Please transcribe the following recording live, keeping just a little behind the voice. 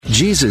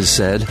Jesus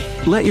said,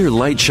 "Let your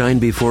light shine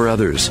before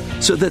others,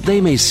 so that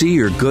they may see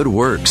your good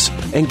works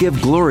and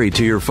give glory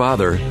to your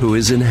Father who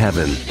is in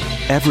heaven."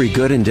 Every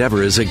good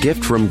endeavor is a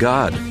gift from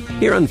God.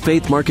 Here on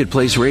Faith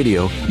Marketplace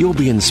Radio, you'll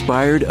be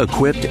inspired,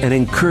 equipped, and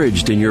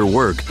encouraged in your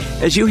work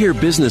as you hear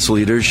business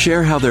leaders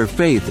share how their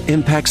faith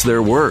impacts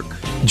their work.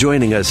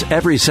 Joining us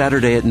every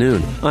Saturday at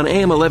noon on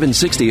AM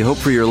 1160 Hope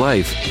for Your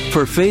Life.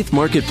 For Faith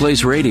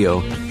Marketplace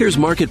Radio, here's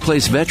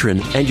Marketplace veteran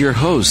and your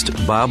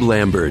host, Bob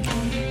Lambert.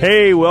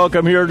 Hey,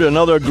 welcome here to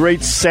another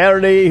great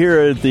Saturday here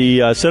at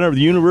the Center of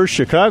the Universe,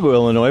 Chicago,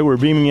 Illinois. We're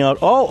beaming out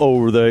all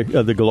over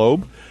the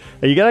globe.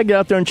 You got to get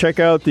out there and check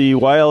out the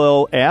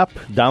YLL app,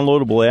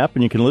 downloadable app,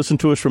 and you can listen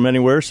to us from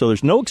anywhere. So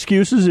there's no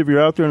excuses if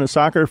you're out there in a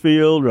soccer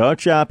field or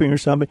out shopping or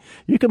something.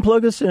 You can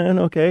plug us in,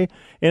 okay?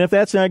 And if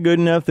that's not good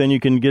enough, then you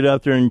can get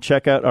out there and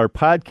check out our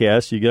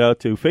podcast. You get out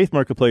to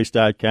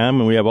faithmarketplace.com,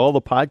 and we have all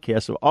the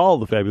podcasts of all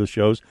the fabulous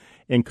shows,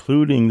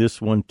 including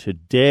this one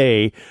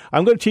today.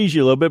 I'm going to tease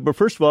you a little bit, but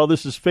first of all,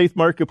 this is Faith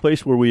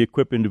Marketplace, where we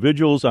equip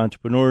individuals,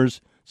 entrepreneurs,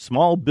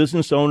 small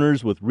business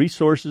owners with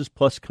resources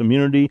plus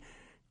community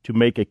to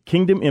make a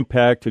kingdom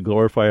impact to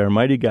glorify our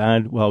mighty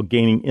God while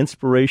gaining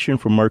inspiration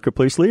from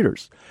marketplace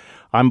leaders.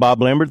 I'm Bob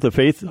Lambert,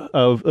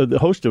 the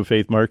host of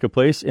Faith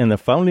Marketplace and the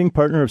founding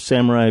partner of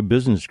Samurai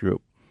Business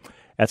Group.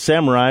 At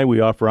Samurai,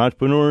 we offer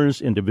entrepreneurs,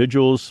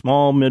 individuals,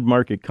 small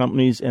mid-market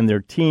companies, and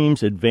their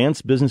teams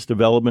advanced business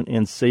development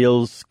and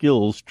sales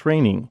skills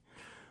training.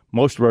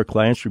 Most of our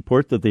clients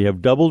report that they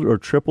have doubled or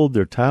tripled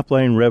their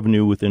top-line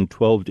revenue within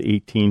 12 to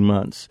 18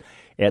 months.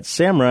 At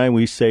Samurai,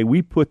 we say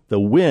we put the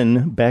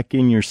win back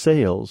in your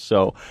sales.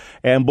 So,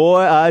 and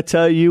boy, I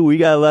tell you, we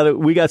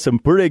got some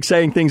pretty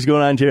exciting things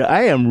going on here.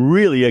 I am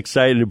really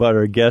excited about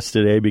our guest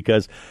today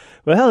because,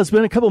 well, it's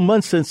been a couple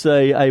months since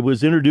I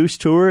was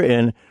introduced to her,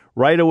 and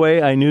right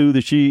away I knew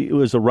that she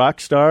was a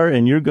rock star,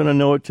 and you're going to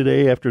know it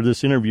today after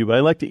this interview. But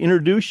I'd like to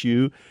introduce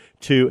you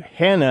to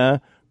Hannah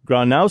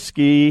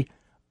Gronowski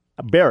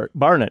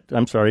Barnett.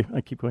 I'm sorry, I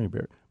keep calling you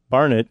Barrett.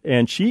 Barnett,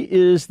 and she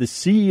is the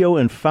CEO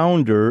and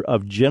founder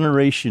of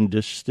Generation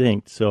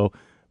Distinct. So,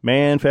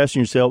 man, fasten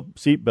your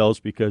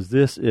seatbelts because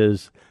this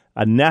is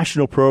a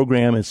national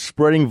program. It's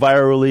spreading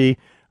virally.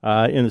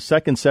 In the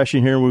second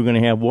session here, we're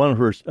going to have one of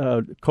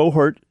her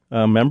cohort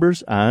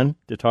members on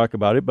to talk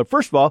about it. But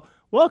first of all,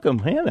 welcome,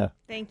 Hannah.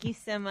 Thank you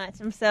so much.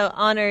 I'm so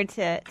honored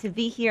to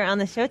be here on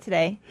the show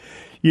today.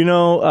 You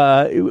know,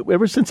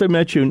 ever since I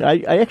met you, and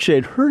I actually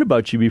had heard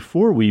about you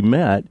before we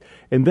met,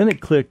 and then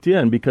it clicked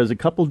in because a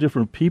couple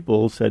different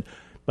people said,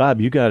 Bob,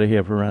 you got to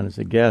have her on as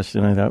a guest.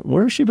 And I thought,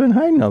 where has she been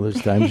hiding all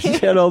this time? She's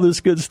had all this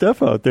good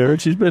stuff out there,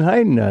 and she's been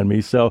hiding on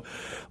me. So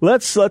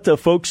let's let the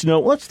folks know.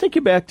 Let's take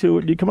you back to,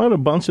 did you come out a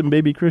bouncing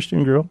baby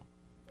Christian girl?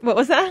 What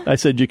was that? I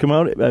said, you come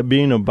out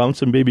being a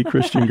bouncing baby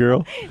Christian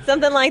girl?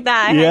 Something like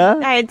that. Yeah?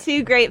 I had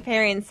two great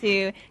parents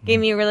who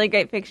gave me a really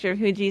great picture of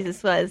who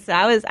Jesus was. So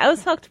I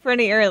was hooked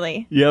pretty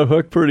early. Yeah,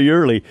 hooked pretty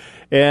early.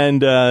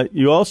 And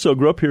you also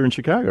grew up here in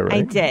Chicago, right?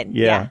 I did.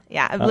 Yeah.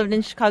 I've lived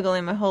in Chicago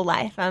my whole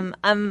life. I'm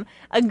in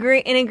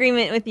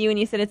agreement with you when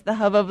you said it's the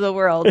hub of the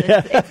world.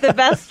 It's the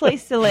best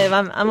place to live.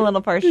 I'm a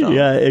little partial.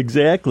 Yeah,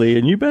 exactly.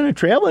 And you've been a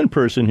traveling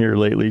person here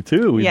lately,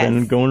 too. We've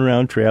been going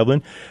around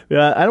traveling.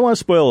 I don't want to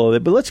spoil all of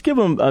it, but let's give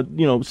them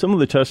some of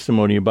the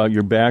testimony about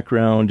your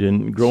background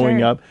and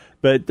growing up.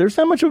 But there's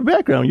not much of a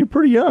background. You're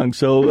pretty young.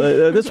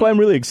 So that's why I'm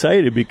really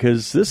excited,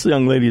 because this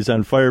young lady is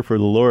on fire for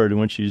the Lord, and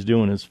what she's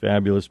doing is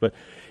fabulous. But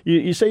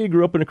you say you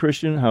grew up in a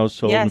Christian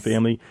household and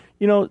family.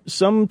 You know,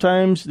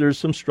 sometimes there's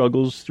some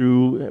struggles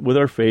with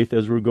our faith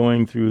as we're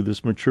going through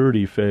this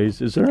maturity phase.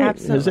 Has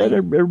that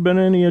ever been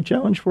any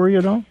challenge for you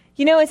at all?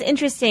 You know, it's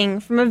interesting.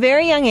 From a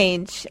very young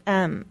age,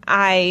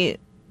 I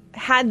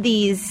had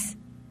these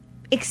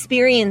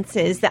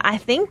experiences that I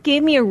think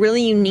gave me a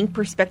really unique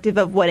perspective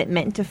of what it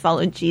meant to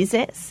follow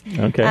Jesus.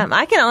 Okay.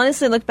 I can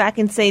honestly look back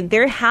and say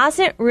there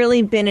hasn't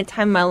really been a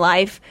time in my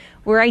life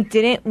where I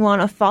didn't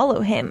want to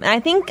follow him. And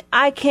I think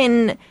I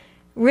can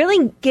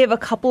really give a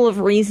couple of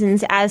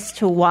reasons as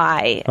to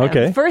why.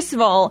 Okay. First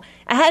of all,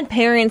 I had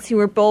parents who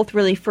were both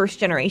really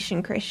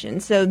first-generation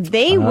Christians, so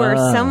they were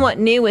somewhat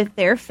new with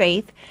their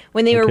faith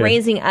when they were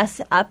raising us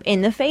up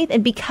in the faith.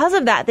 And because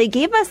of that, they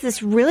gave us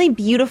this really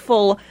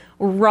beautiful,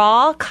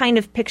 raw kind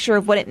of picture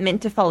of what it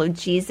meant to follow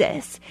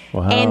Jesus.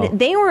 Wow. And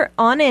they were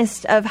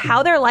honest of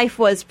how their life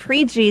was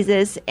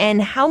pre-Jesus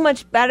and how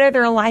much better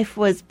their life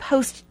was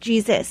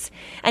post-Jesus.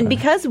 And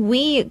because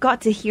we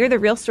got to hear the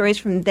real stories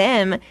from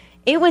them,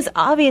 it was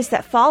obvious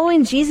that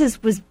following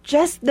Jesus was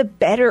just the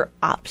better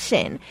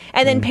option.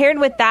 And then paired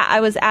with that,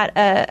 I was at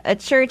a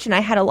church and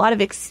I had a lot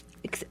of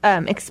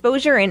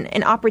exposure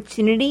and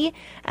opportunity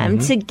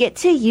to get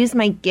to use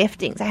my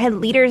giftings. I had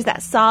leaders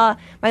that saw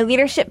my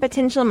leadership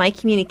potential, my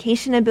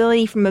communication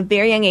ability from a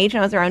very young age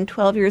when I was around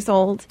 12 years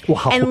old.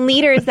 Wow. And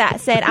leaders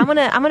that said, I'm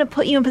gonna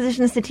put you in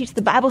positions to teach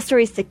the Bible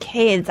stories to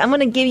kids. I'm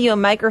going to give you a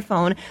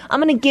microphone. I'm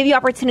going to give you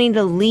opportunity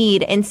to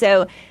lead. And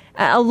so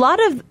a lot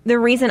of the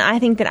reason I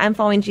think that I'm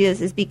following Jesus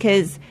is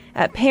because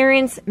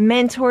parents,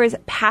 mentors,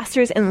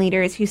 pastors, and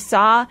leaders who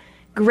saw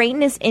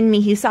greatness in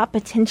me. He saw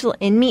potential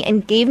in me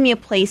and gave me a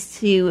place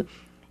to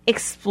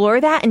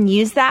explore that and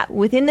use that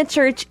within the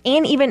church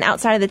and even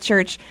outside of the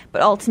church,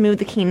 but all to move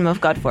the kingdom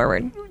of God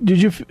forward.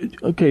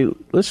 Okay,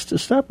 let's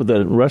just stop with that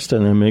and rest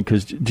on that a minute,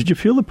 because did you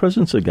feel the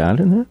presence of God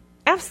in there?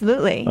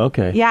 Absolutely.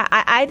 Okay. Yeah,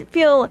 I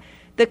feel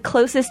the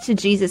closest to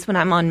Jesus when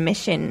I'm on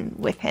mission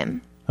with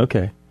him.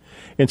 Okay.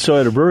 And so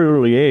at a very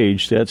early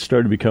age, that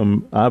started to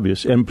become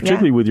obvious, and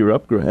particularly with your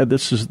upgrade,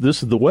 this is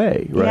the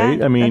way, right?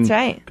 Yeah, I mean, that's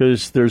right.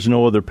 Because there's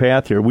no other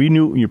path here.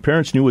 Your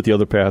parents knew what the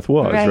other path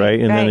was, right?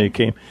 And then they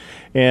came,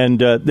 and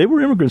they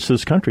were immigrants to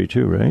this country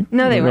too, right?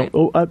 No, they weren't.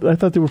 Oh, I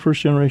thought they were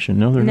first generation.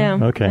 No, they're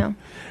not. Okay. No.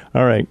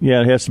 All right.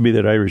 Yeah, it has to be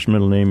that Irish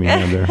middle name you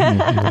have there.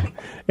 Yeah.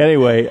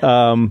 Anyway,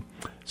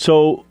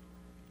 so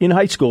in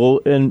high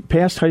school and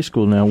past high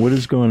school now, what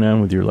is going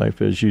on with your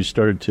life as you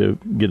started to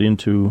get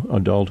into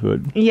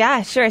adulthood?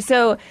 Yeah, sure.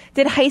 So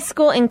did high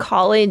school and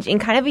college in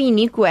kind of a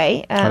unique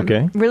way.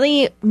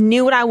 Really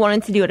knew what I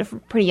wanted to do at a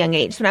pretty young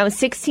age. When I was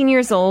 16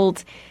 years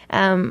old,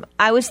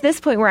 I was to this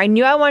point where I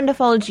knew I wanted to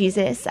follow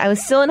Jesus. I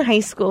was still in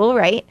high school,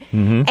 right?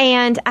 Mm-hmm.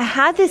 And I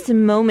had this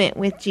moment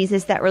with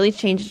Jesus that really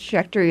changed the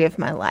trajectory of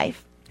my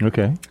life.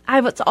 Okay.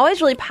 I was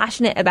always really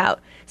passionate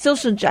about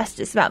social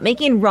justice, about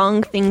making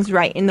wrong things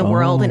right in the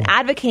world and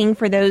advocating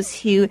for those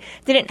who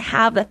didn't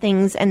have the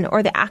things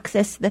or the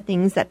access to the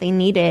things that they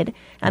needed,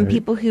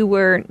 people who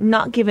were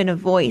not given a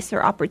voice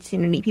or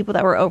opportunity, people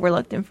that were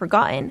overlooked and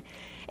forgotten.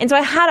 And so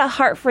I had a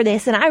heart for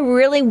this, and I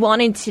really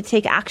wanted to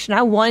take action.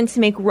 I wanted to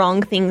make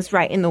wrong things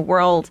right in the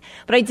world,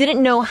 but I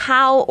didn't know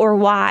how or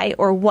why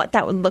or what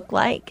that would look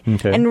like.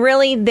 Okay. And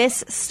really,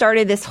 this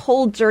started this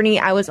whole journey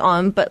I was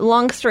on. But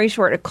long story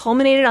short, it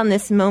culminated on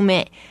this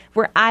moment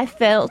where I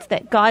felt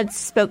that God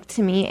spoke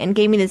to me and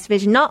gave me this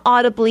vision, not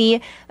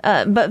audibly,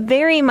 but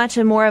very much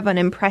more of an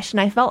impression.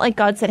 I felt like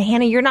God said,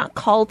 Hannah, you're not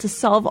called to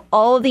solve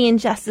all of the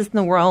injustice in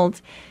the world.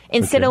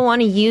 Instead, I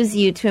want to use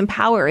you to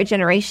empower a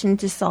generation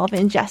to solve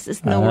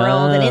injustice in the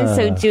world. And in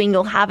so doing,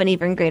 you'll have an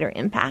even greater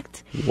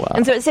impact. Wow.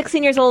 And so at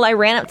 16 years old, I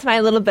ran up to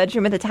my little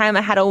bedroom at the time.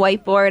 I had a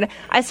whiteboard.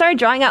 I started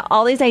drawing out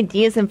all these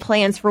ideas and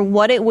plans for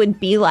what it would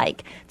be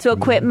like to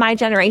equip my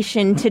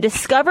generation to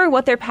discover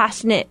what they're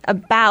passionate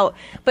about,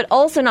 but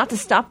also not to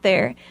stop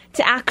there,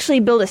 to actually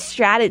build a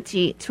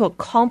strategy to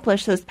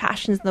accomplish those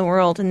passions in the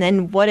world. And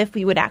then what if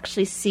we would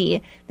actually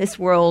see this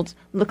world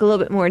look a little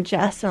bit more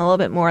just and a little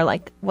bit more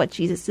like what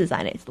Jesus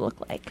designed it to look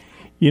like?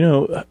 You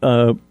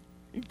know,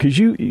 because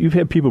you've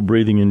had people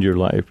breathing into your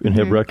life and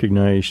have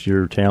recognized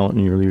your talent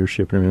and your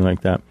leadership and everything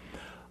like that.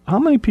 How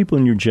many people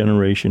in your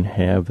generation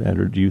have that,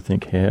 or do you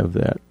think have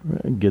that,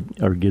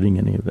 are getting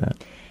any of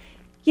that?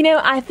 You know,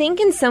 I think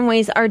in some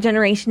ways our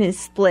generation is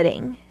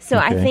splitting. So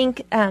I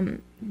think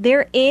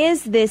there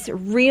is this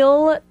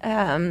real,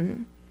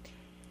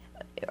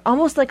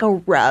 almost like a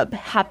rub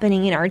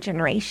happening in our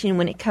generation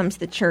when it comes to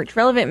the church.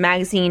 Relevant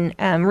Magazine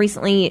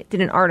recently did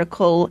an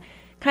article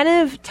kind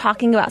of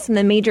talking about some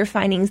of the major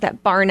findings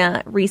that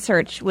Barna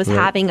research was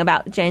having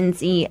about Gen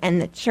Z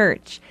and the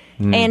church.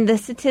 And the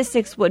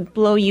statistics would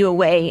blow you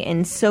away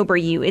and sober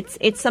you.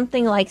 It's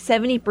something like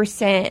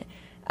 70%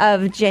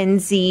 of Gen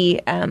Z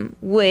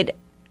would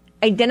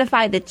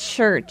identify the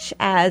church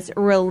as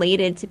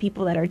related to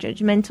people that are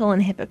judgmental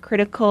and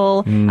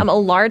hypocritical. A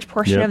large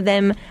portion of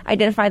them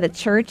identify the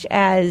church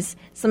as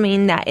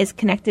something that is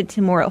connected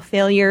to moral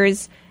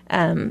failures.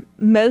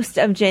 Most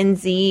of Gen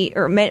Z,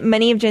 or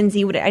many of Gen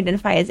Z, would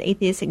identify as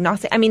atheist,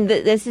 agnostic. I mean,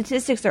 the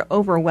statistics are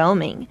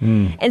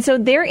overwhelming. And so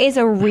there is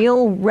a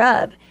real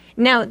rub.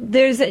 Now,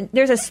 there's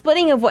a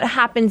splitting of what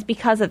happens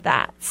because of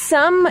that.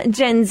 Some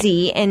Gen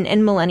Z and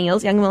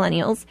millennials, young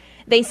millennials,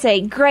 they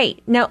say,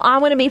 great, now I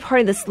want to be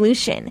part of the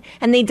solution.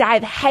 And they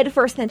dive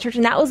headfirst in the church.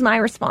 And that was my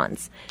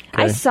response.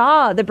 Okay. I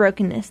saw the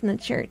brokenness in the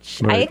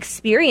church. Right. I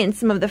experienced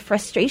some of the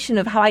frustration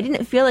of how I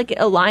didn't feel like it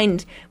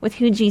aligned with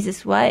who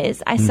Jesus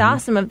was. I saw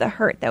some of the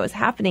hurt that was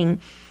happening.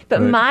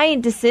 But my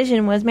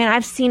decision was, man,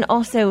 I've seen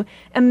also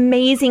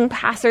amazing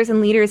pastors and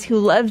leaders who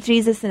love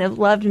Jesus and have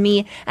loved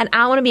me. And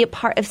I want to be a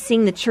part of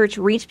seeing the church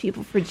reach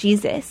people for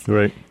Jesus.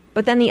 Right.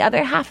 But then the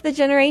other half of the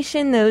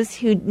generation, those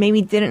who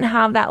maybe didn't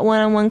have that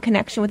one-on-one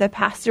connection with a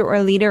pastor or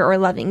a leader or a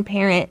loving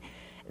parent,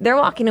 they're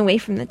walking away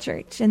from the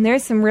church. And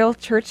there's some real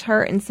church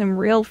hurt and some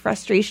real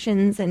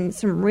frustrations and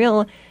some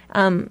real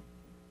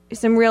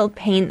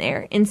pain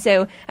there. And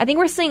so I think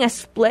we're seeing a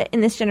split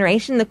in this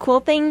generation. The cool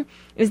thing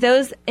is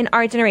those in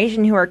our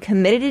generation who are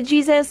committed to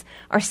Jesus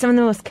are some of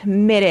the most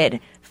committed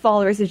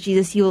followers of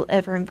Jesus you will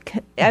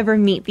ever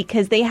meet,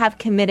 because they have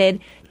committed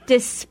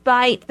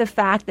despite the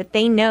fact that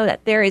they know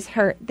that there is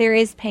hurt, there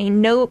is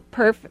pain, no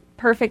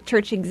perfect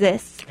church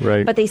exists,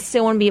 but they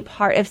still want to be a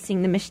part of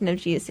seeing the mission of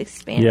Jesus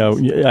expand.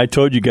 Yeah, I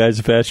told you guys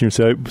to fasten your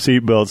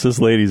seatbelts. This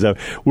lady's up.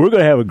 We're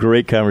going to have a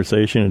great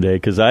conversation today,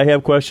 because I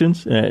have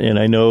questions, and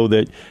I know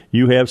that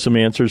you have some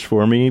answers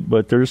for me,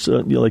 but there's,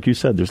 like you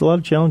said, there's a lot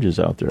of challenges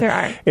out there. There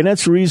are. And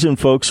that's the reason,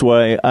 folks,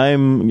 why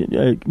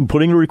I'm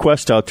putting a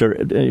request out there,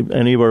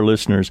 any of our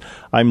listeners.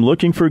 I'm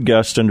looking for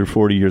guests under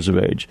 40 years of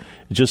age.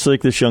 Just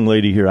like this young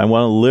lady here, I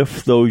want to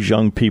lift those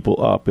young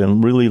people up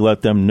and really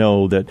let them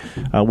know that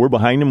we're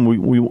behind them.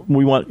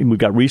 we've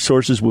got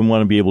resources. We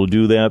want to be able to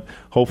do that.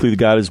 Hopefully,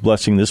 God is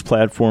blessing this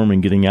platform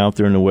and getting out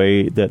there in a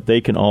way that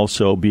they can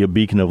also be a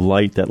beacon of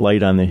light, that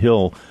light on the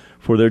hill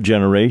for their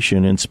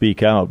generation, and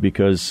speak out,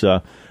 because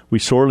we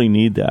sorely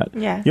need that.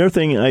 Yes. The other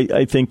thing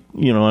I think,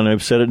 and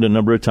I've said it a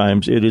number of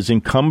times, it is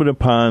incumbent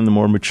upon the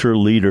more mature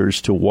leaders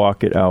to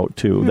walk it out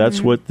too. Mm-hmm. That's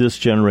what this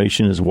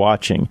generation is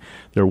watching.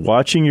 They're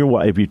watching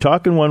if you're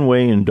talking one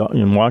way and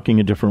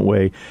walking a different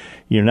way,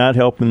 you're not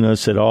helping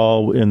us at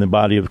all in the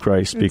body of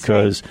Christ,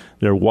 because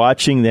they're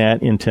watching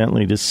that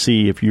intently to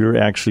see if you're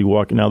actually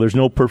walking. Now, there's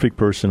no perfect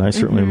person. I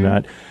certainly am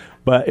not.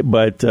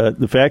 But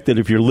the fact that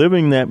if you're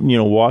living that,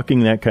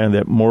 walking that kind of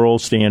that moral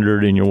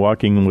standard, and you're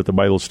walking what the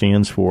Bible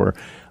stands for,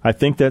 I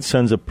think that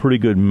sends a pretty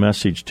good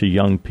message to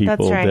young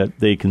people. That's right. That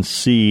they can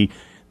see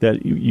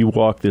that you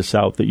walk this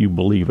out, that you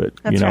believe it.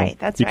 That's right.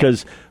 That's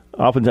because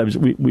oftentimes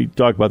we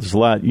talk about this a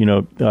lot.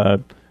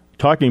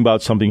 Talking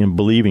about something and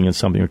believing in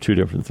something are two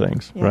different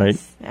things, right?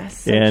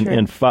 Yes, so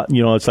and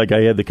true. It's like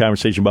I had the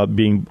conversation about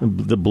being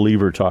the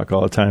believer talk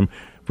all the time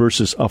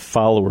versus a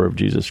follower of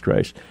Jesus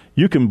Christ.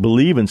 You can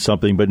believe in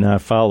something but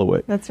not follow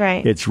it. That's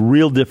right. It's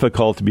real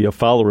difficult to be a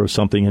follower of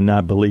something and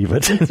not believe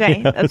it. That's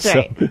right. That's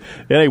right.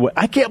 Anyway,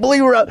 I can't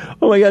believe we're up.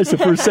 Oh my gosh, the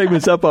first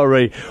segment's up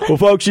already. Well,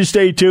 folks, you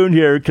stay tuned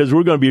here, because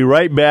we're going to be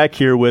right back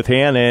here with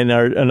Hannah and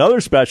another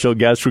special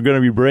guest we're going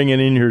to be bringing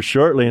in here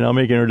shortly, and I'll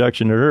make an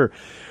introduction to her.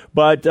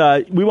 But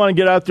we want to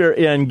get out there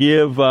and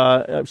give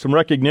some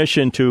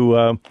recognition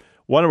to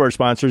one of our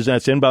sponsors.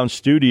 That's Inbound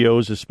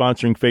Studios, is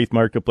sponsoring Faith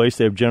Marketplace.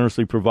 They have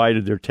generously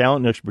provided their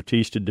talent and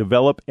expertise to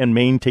develop and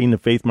maintain the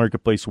Faith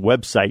Marketplace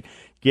website.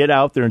 Get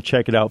out there and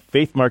check it out,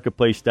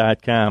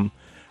 faithmarketplace.com.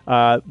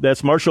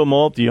 That's Marshall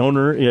Molt. The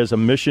owner has a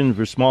mission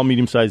for small,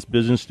 medium-sized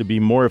business to be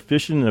more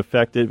efficient and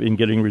effective in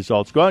getting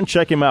results. Go out and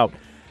check him out.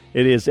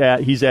 He's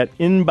at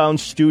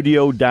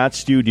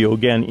inboundstudio.studio.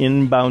 Again,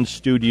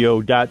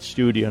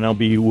 inboundstudio.studio. And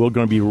we're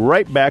going to be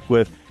right back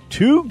with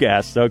two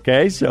guests,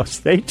 okay? So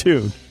stay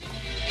tuned.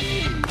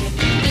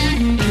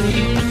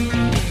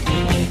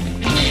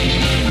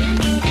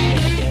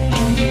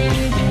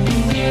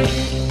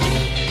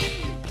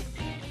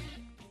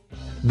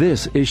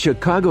 This is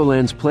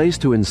Chicagoland's place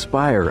to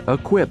inspire,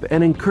 equip,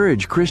 and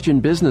encourage Christian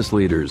business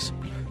leaders.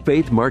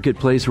 Faith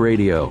Marketplace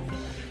Radio.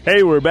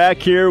 Hey, we're back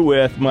here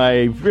with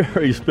my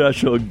very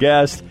special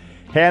guest,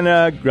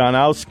 Hannah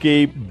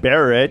Gronowski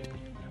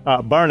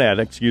Barnett,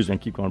 excuse me, I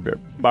keep going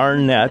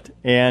Barnett,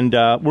 and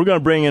we're going to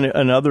bring in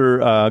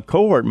another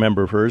cohort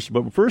member first,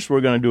 but first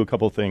we're going to do a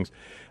couple things.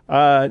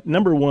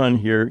 Number one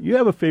here, you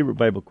have a favorite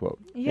Bible quote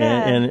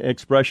and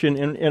expression,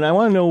 and I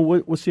want to know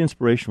what's the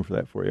inspiration for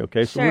that for you,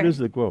 okay? So what is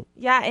the quote?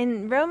 Yeah,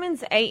 in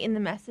Romans 8 in the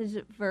Message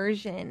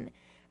version,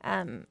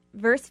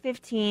 verse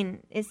 15,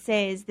 it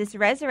says, "This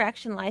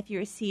resurrection life you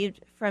received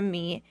from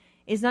me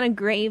is not a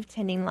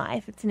grave-tending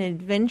life. It's an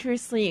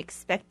adventurously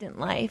expectant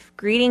life,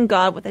 greeting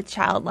God with a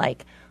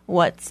childlike,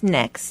 'What's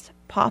next,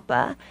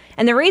 Papa?'"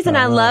 And the reason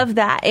I love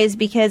that is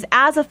because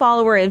as a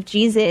follower of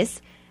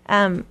Jesus,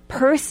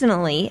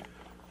 personally,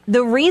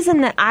 the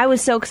reason that I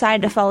was so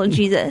excited to follow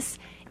Jesus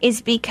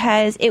is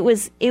because it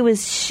was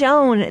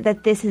shown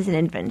that this is an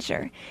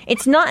adventure.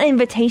 It's not an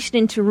invitation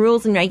into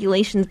rules and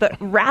regulations, but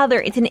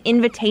rather it's an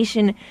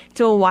invitation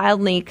to a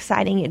wildly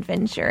exciting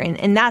adventure.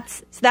 And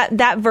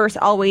that verse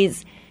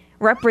always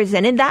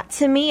represented that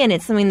to me, and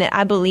it's something that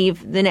I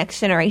believe the next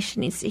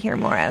generation needs to hear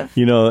more of.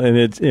 And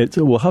it's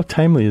well, how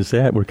timely is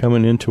that? We're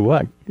coming into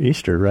what?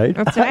 Easter, right?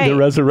 That's right. The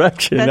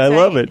resurrection. That's I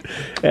love right.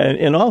 it.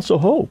 And also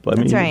hope. I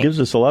mean, it gives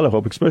us a lot of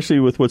hope,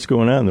 especially with what's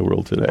going on in the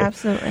world today.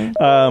 Absolutely.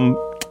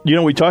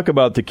 We talk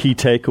about the key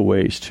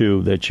takeaways,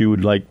 too, that you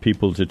would like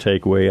people to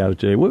take away out of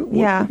today.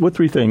 What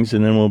three things?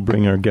 And then we'll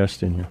bring our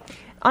guest in here.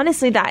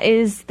 Honestly, that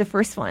is the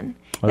first one.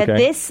 Okay. That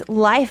this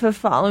life of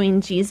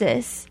following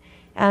Jesus,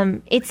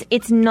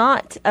 it's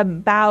not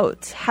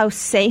about how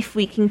safe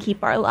we can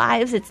keep our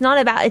lives. It's not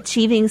about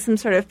achieving some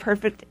sort of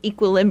perfect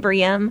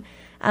equilibrium.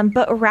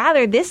 But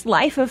rather, this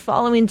life of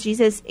following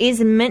Jesus is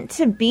meant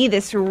to be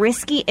this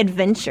risky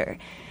adventure.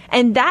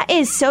 And that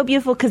is so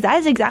beautiful, because that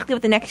is exactly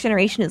what the next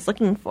generation is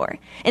looking for.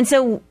 And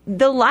so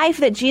the life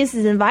that Jesus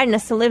is inviting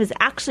us to live is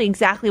actually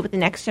exactly what the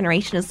next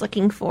generation is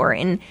looking for.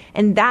 And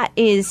that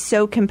is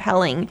so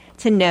compelling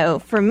to know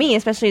for me,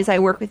 especially as I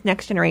work with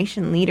next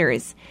generation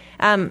leaders.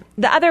 The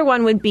other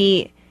one would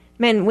be,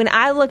 when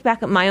I look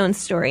back at my own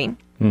story,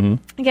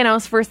 again, I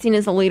was first seen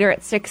as a leader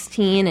at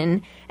 16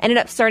 and ended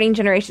up starting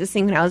Generation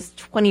Sync when I was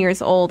 20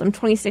 years old. I'm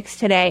 26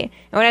 today.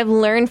 And what I've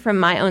learned from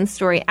my own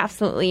story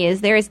absolutely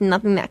is there is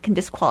nothing that can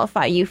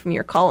disqualify you from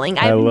your calling.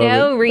 I have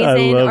no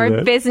reason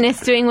or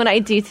business doing what I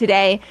do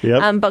today.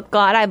 Yep. But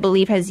God, I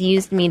believe, has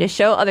used me to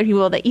show other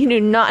people that you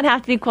do not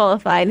have to be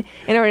qualified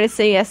in order to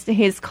say yes to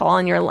His call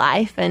in your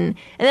life. And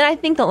then I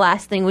think the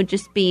last thing would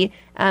just be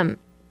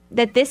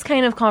that this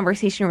kind of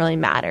conversation really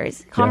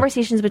matters.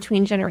 Conversations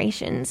between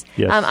generations.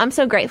 Yes. I'm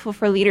so grateful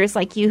for leaders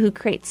like you who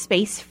create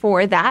space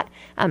for that.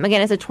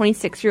 Again, as a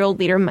 26-year-old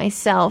leader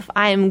myself,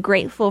 I am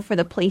grateful for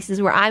the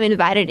places where I'm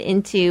invited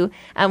into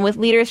with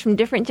leaders from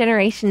different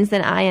generations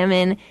than I am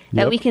in,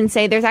 that we can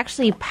say there's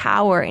actually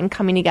power in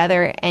coming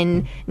together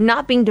and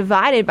not being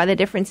divided by the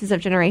differences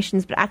of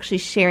generations, but actually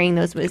sharing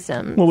those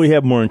wisdoms. Well, we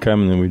have more in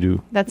common than we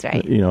do. That's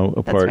right.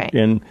 Apart. That's right.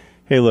 And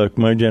hey, look,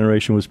 my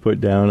generation was put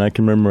down. I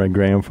can remember my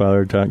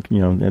grandfather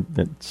talking,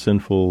 that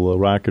sinful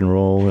rock and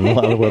roll and a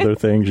lot of other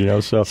things,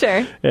 So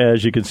Sure.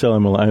 As you can tell,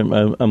 I'm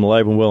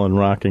alive and well and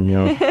rocking,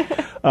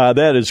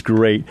 That is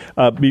great.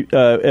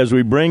 As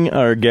we bring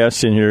our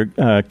guests in here,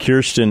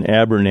 Kirsten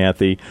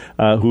Abernathy,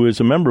 who is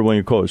a member of One of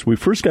your co-hosts, we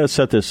first got to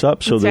set this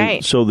up so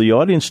the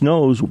audience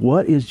knows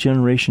what is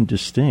Generation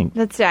Distinct.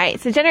 That's right.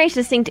 So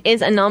Generation Distinct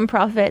is a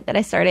nonprofit that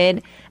I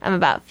started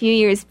about a few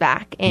years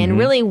back. And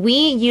really, we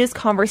use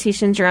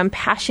conversations around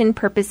passion,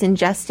 purpose, and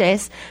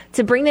justice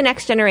to bring the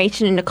next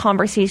generation into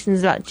conversations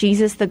about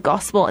Jesus, the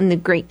gospel, and the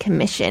Great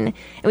Commission.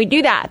 And we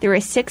do that through a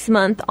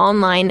 6-month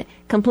online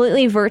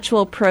completely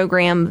virtual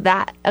program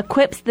that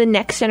equips the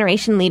next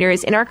generation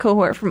leaders in our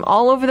cohort from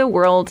all over the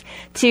world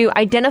to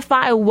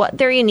identify what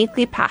they're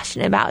uniquely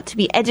passionate about, to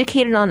be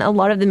educated on a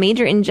lot of the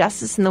major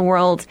injustice in the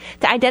world,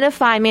 to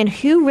identify,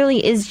 who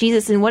really is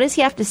Jesus and what does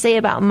he have to say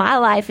about my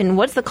life and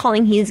what's the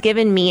calling he's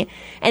given me,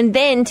 and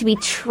then to be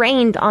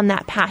trained on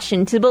that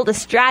passion, to build a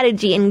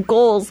strategy and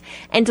goals,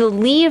 and to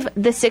leave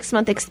the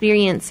 6-month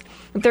experience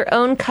with their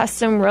own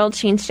custom world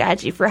change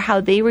strategy for how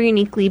they were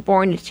uniquely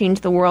born to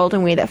change the world in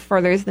a way that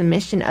furthers the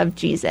mission of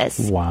Jesus.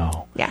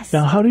 Wow. Yes.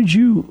 Now, how did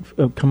you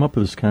come up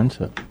with this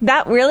concept?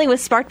 That really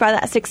was sparked by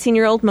that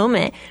 16-year-old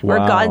moment where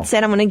God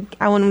said,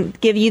 I want to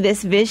give you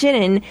this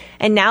vision.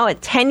 And now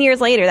at 10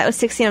 years later, that was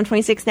 16, I'm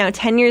 26 now,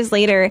 10 years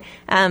later,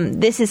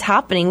 this is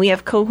happening. We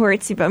have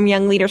cohorts of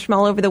young leaders from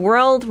all over the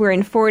world. We're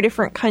in 4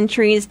 different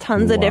countries,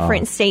 tons of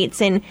different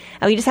states. And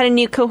we just had a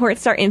new cohort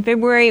start in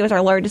February. It was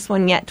our largest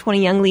one yet,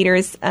 20 young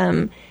leaders.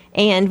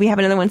 And we have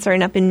another one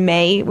starting up in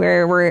May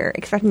where we're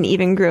expecting to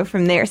even grow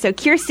from there. So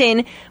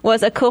Kirsten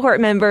was a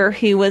cohort member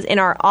who was in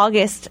our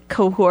August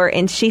cohort,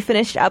 and she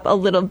finished up a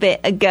little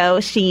bit ago.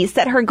 She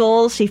set her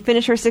goals. She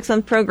finished her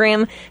 6-month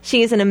program.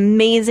 She is an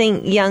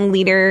amazing young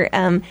leader.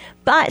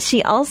 But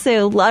she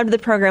also loved the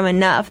program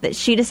enough that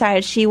she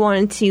decided she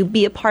wanted to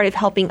be a part of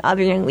helping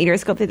other young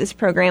leaders go through this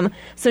program.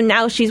 So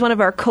now she's one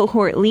of our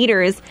cohort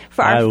leaders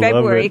for our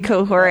February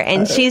cohort,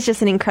 and she's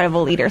just an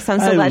incredible leader. So I'm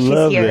so glad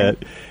she's here. That.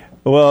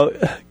 Well,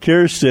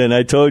 Kirsten,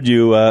 I told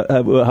you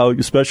how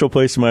special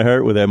place in my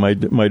heart with that. My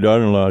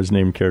daughter-in-law is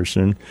named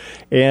Kirsten.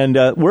 And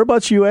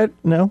whereabouts are you at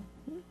now?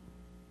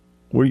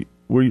 Where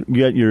you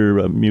got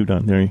your mute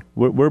on there?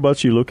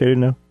 Whereabouts are you located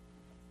now?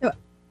 So,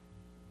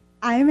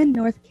 I am in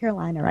North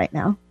Carolina right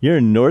now. You're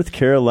in North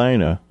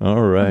Carolina.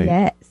 All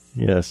right.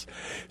 Yes.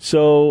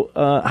 So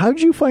how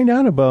did you find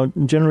out about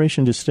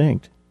Generation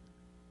Distinct?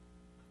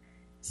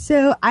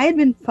 So I had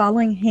been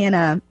following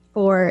Hannah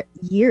for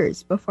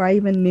years before I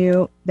even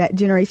knew that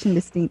Generation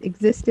Distinct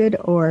existed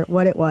or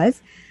what it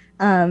was.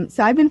 So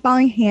I've been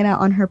following Hannah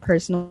on her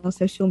personal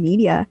social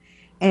media,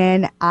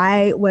 and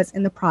I was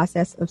in the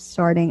process of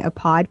starting a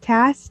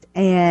podcast,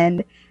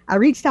 and I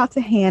reached out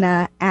to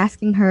Hannah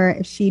asking her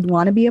if she'd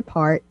want to be a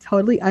part,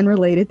 totally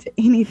unrelated to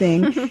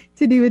anything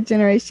to do with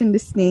Generation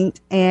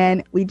Distinct.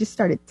 And we just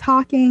started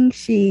talking.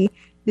 She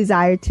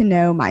desired to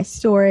know my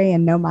story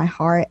and know my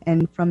heart.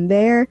 And from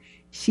there,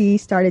 she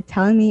started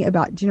telling me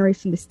about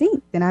Generation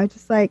Distinct, and I was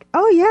just like,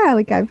 oh yeah,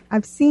 like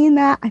I've seen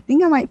that. I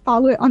think I might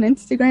follow it on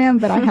Instagram,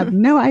 but I have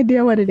no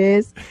idea what it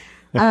is.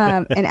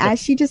 And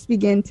as she just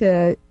began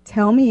to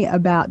tell me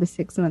about the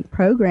 6-month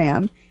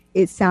program,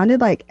 it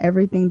sounded like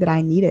everything that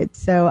I needed.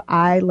 So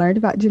I learned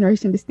about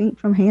Generation Distinct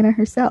from Hannah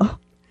herself.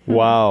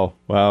 Wow.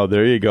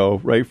 There you go.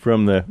 Right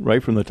from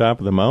the top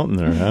of the mountain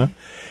there, huh?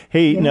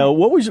 Hey, now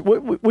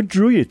what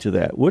drew you to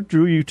that? What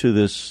drew you to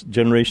this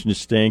Generation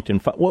Distinct? And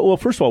well,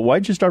 first of all, why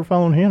did you start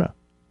following Hannah?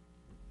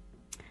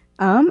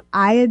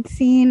 I had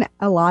seen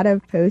a lot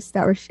of posts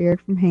that were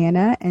shared from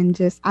Hannah, and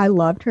I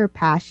loved her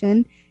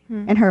passion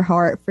and her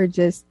heart for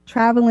just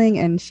traveling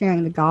and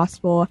sharing the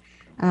gospel.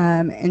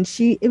 And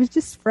it was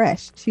just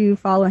fresh to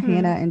follow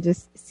Hannah and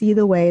just see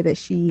the way that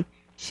she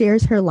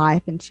shares her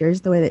life and shares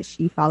the way that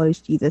she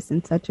follows Jesus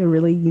in such a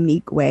really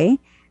unique way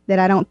that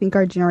I don't think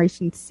our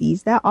generation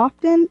sees that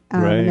often.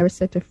 And there was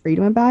such a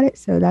freedom about it.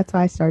 So that's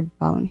why I started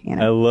following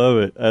Hannah. I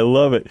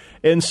love it.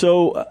 And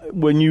so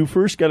when you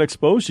first got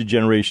exposed to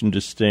Generation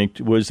Distinct,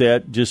 was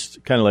that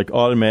just kind of like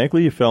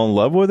automatically you fell in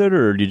love with it,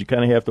 or did you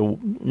kind of have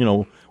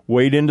to,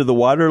 wade into the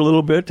water a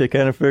little bit to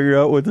kind of figure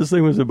out what this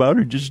thing was about,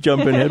 or just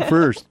jump in head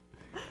first?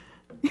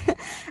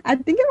 I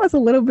think it was a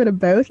little bit of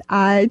both.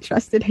 I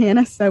trusted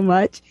Hannah so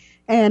much.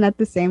 And at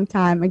the same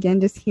time,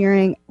 again, just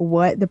hearing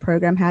what the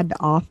program had to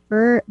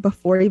offer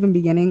before even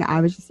beginning,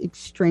 I was just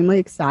extremely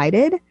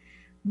excited.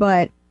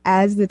 But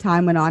as the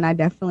time went on,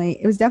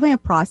 it was definitely a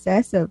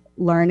process of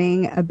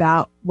learning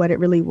about what it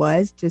really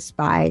was just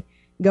by,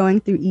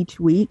 going through each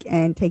week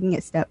and taking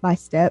it step by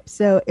step.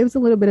 So it was a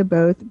little bit of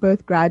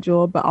both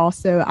gradual, but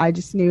also I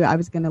just knew I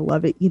was going to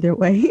love it either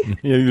way.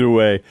 Either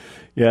way.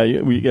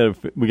 Yeah, we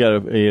got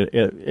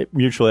a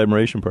mutual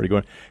admiration party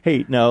going.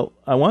 Hey, now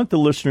I want the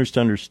listeners to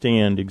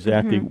understand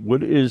exactly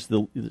what is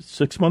the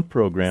 6-month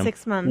program.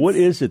 6 months. What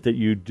is it that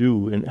you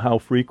do and how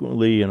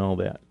frequently and all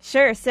that?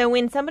 Sure. So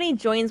when somebody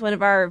joins one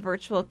of our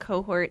virtual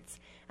cohorts,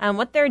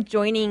 what they're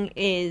joining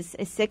is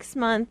a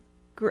 6-month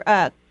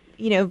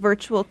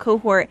virtual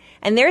cohort,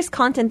 and there's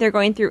content they're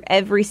going through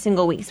every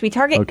single week. So we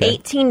target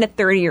 18 to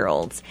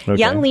 30-year-olds. Okay.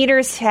 Young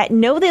leaders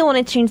know they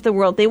want to change the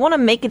world. They want to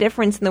make a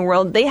difference in the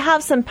world. They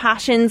have some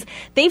passions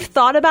they've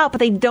thought about, but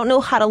they don't know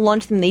how to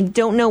launch them. They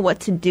don't know what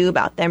to do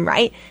about them,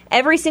 right?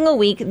 Every single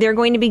week, they're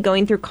going to be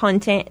going through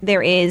content.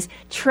 There is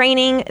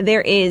training.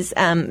 There is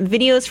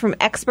videos from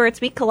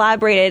experts. We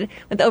collaborated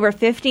with over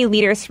 50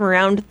 leaders from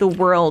around the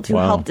world who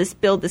helped us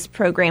build this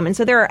program. And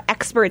so there are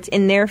experts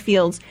in their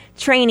fields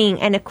training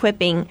and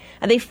equipping.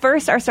 They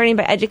first are starting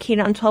by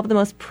educating on 12 of the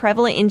most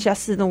prevalent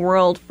injustices in the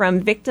world, from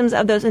victims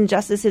of those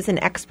injustices and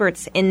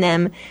experts in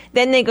them.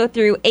 Then they go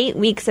through 8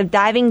 weeks of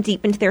diving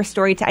deep into their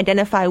story to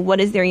identify what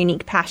is their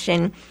unique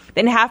passion.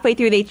 Then halfway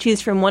through, they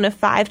choose from one of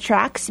 5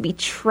 tracks to be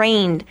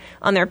trained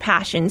on their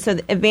passion. So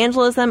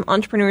evangelism,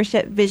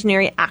 entrepreneurship,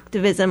 visionary,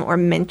 activism, or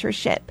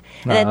mentorship.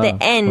 And at the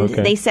end,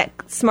 they set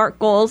SMART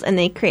goals and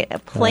they create a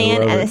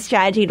plan and a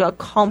strategy to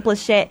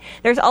accomplish it.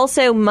 There's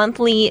also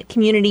monthly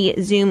community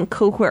Zoom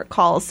cohort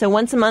calls. So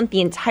once a month, the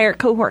entire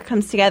cohort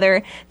comes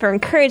together for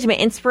encouragement,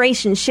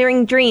 inspiration,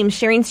 sharing dreams,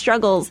 sharing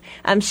struggles,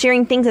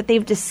 sharing things that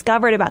they've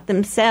discovered about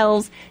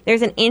themselves.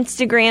 There's an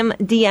Instagram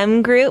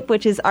DM group,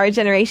 which is our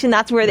generation.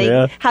 That's where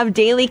they have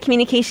daily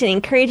communication,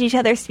 encourage each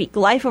other, speak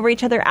life over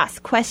each other,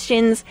 ask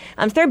questions.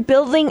 So they're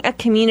building a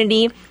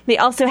community. They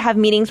also have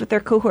meetings with their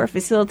cohort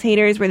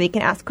facilitators where they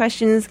can ask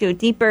questions, go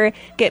deeper,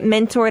 get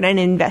mentored and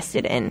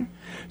invested in.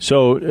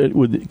 So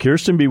would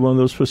Kirsten be one of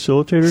those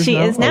facilitators She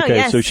now? is now, okay,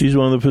 yes. so she's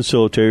one of the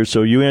facilitators.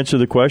 So you answer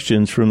the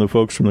questions from the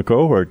folks from the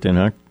cohort then,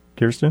 huh,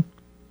 Kirsten?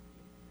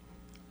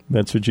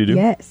 That's what you do?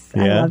 Yes,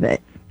 I love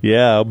it.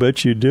 Yeah, I'll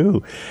bet you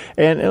do.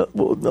 And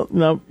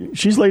now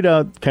she's laid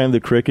out kind of the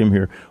curriculum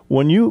here.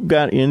 When you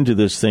got into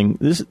this thing,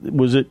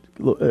 what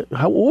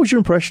was your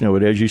impression of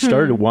it as you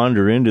started to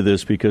wander into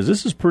this? Because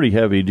this is pretty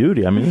heavy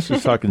duty. I mean, this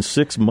is talking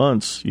 6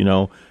 months,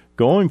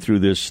 going through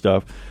this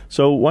stuff.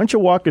 So why don't you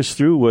walk us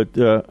through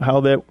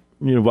how that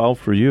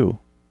evolved for you?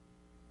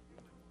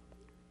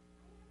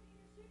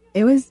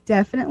 It was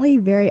definitely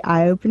very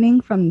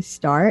eye-opening from the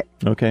start.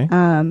 Okay.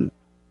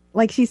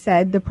 Like she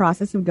said, the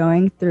process of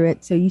going through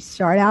it. So you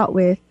start out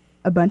with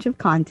a bunch of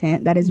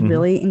content that is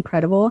really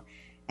incredible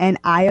and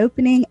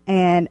eye-opening.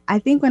 And I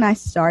think when I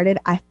started,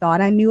 I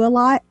thought I knew a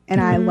lot, and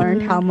I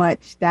learned how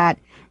much that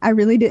I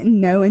really didn't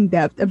know in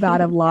depth about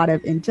a lot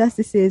of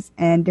injustices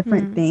and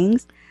different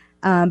things.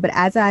 But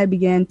as I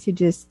began to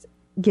just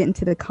get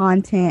into the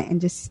content and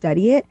just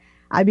study it,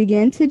 I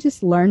began to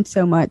just learn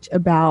so much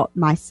about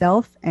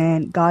myself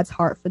and God's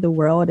heart for the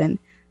world, and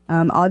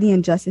all the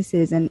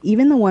injustices, and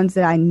even the ones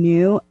that I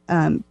knew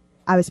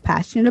I was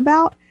passionate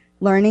about.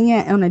 Learning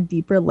it on a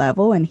deeper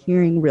level and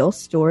hearing real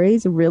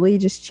stories really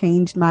just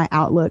changed my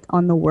outlook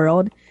on the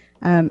world.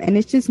 And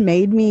it's just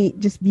made me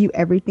just view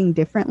everything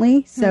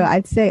differently. So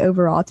I'd say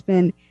overall, it's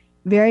been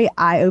very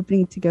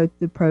eye-opening to go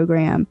through the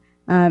program.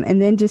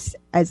 And then just,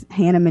 as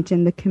Hannah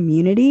mentioned, the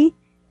community,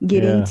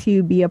 getting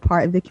to be a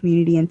part of the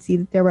community and see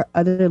that there were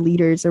other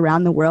leaders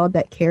around the world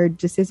that cared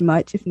just as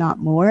much, if not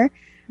more,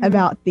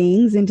 about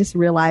things, and just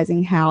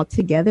realizing how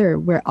together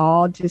we're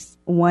all just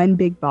one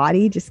big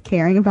body, just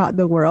caring about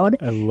the world.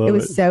 It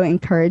was so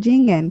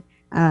encouraging, and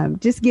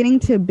just getting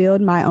to build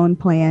my own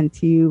plan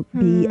to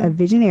be a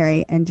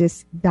visionary and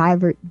just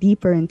dive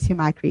deeper into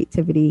my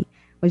creativity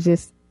was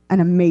just an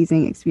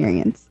amazing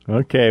experience.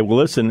 Okay, well,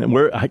 listen,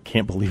 I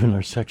can't believe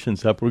our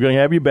section's up. We're going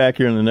to have you back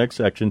here in the next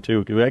section,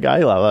 too. I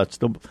got lots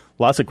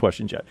of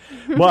questions yet.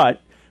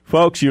 But,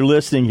 folks, you're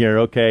listening here,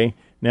 okay?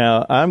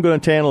 Now, I'm going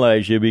to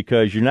tantalize you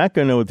because you're not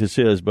going to know what this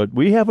is, but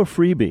we have a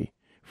freebie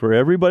for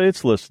everybody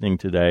that's listening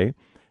today.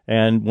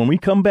 And when we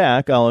come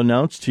back, I'll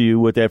announce to you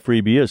what that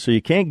freebie is. So you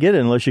can't get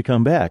it unless you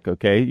come back,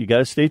 okay? You got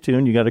to stay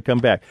tuned. You got to come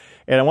back.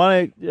 And I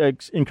want to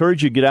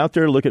encourage you to get out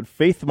there, look at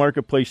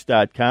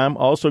faithmarketplace.com.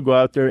 Also go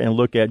out there and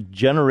look at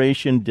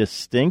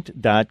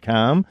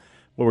generationdistinct.com,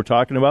 what we're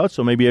talking about.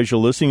 So maybe as you're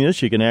listening to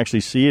this, you can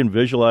actually see and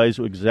visualize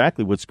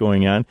exactly what's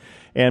going on,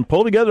 and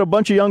pull together a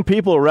bunch of young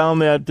people around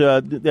the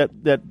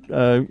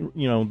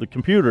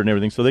computer and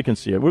everything so they can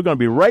see it. We're going to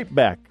be right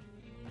back.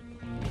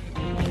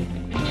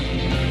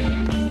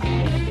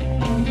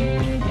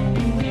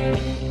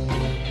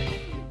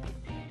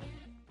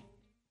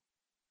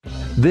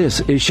 This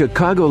is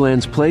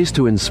Chicagoland's place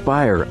to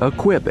inspire,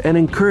 equip, and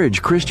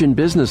encourage Christian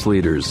business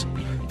leaders.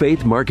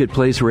 Faith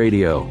Marketplace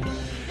Radio.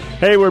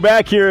 Hey, we're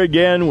back here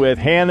again with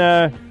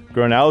Hannah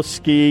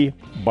Gronowski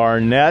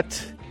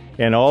Barnett,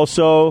 and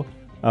also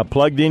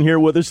plugged in here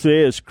with us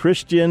today is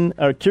Kirsten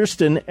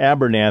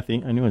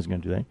Abernathy. I knew I was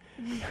going to do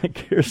that.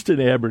 Kirsten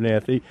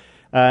Abernathy.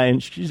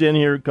 And she's in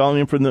here calling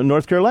in from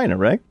North Carolina,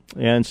 right?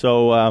 And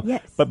so,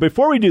 Yes. But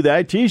before we do that,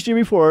 I teased you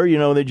before,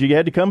 that you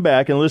had to come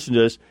back and listen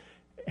to this.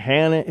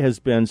 Hannah has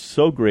been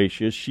so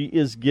gracious. She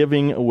is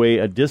giving away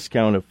a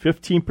discount of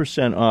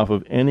 15% off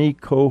of any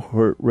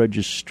cohort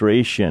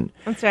registration.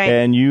 That's right.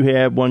 And you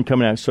have one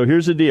coming out. So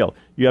here's the deal.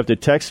 You have to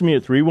text me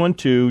at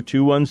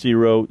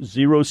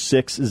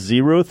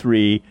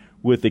 312-210-0603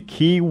 with the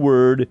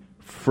keyword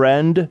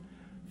friend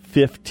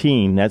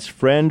 15. That's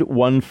friend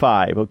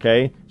 15,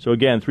 okay? So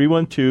again,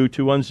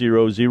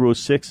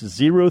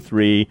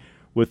 312-210-0603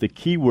 with the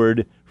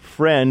keyword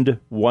friend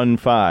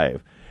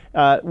 15.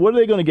 What are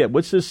they going to get?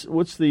 What's this?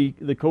 What's the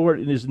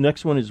cohort? This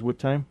next one is what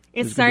time?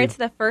 It starts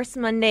the first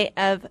Monday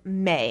of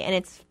May, and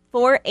it's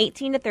for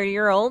 18 to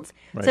 30-year-olds.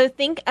 Right. So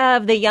think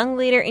of the young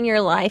leader in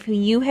your life who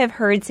you have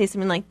heard say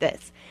something like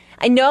this.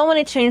 I know I want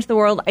to change the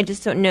world, I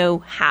just don't know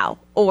how.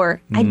 Or,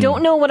 I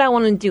don't know what I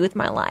want to do with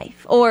my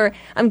life. Or,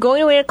 I'm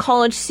going away to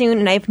college soon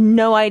and I have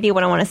no idea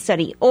what I want to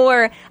study.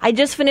 Or, I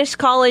just finished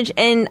college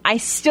and I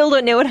still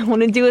don't know what I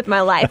want to do with my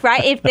life,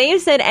 right? If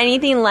they've said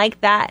anything like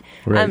that,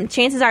 Right.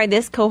 Chances are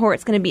this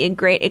cohort's going to be a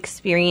great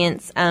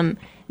experience.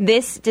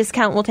 This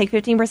discount will take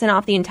 15%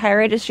 off the entire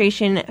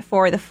registration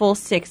for the full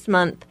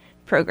 6-month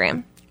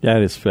program.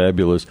 That is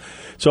fabulous.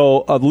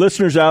 So,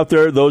 listeners out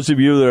there, those of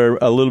you that are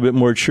a little bit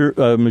more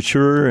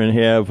mature and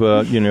have,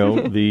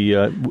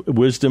 the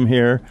wisdom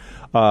here,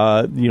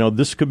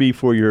 this could be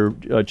for your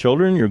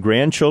children, your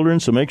grandchildren.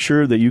 So make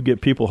sure that you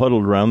get people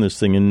huddled around this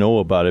thing and know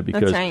about it,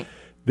 because That's right.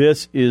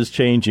 this is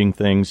changing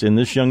things. And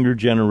this younger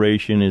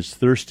generation is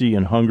thirsty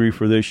and hungry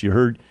for this. You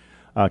heard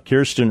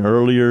Kirsten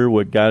earlier,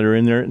 what got her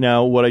in there.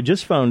 Now, what I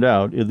just found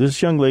out,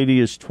 this young lady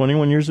is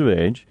 21 years of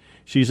age.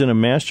 She's in a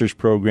master's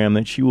program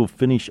that she will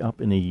finish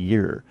up in a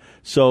year.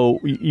 So,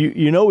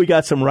 we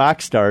got some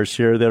rock stars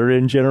here that are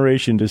in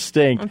Generation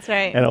Distinct. That's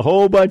right. And a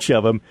whole bunch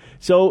of them.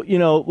 So,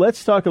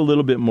 let's talk a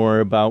little bit more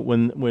about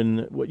when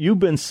what you've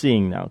been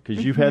seeing now,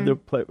 because you've had the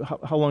play.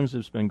 How long has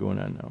this been going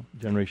on now,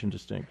 Generation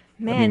Distinct?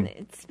 Man,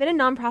 it's been a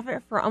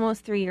nonprofit for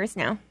almost 3 years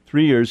now.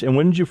 3 years. And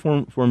when did you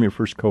form your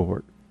first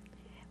cohort?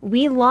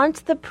 We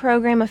launched the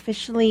program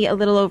officially a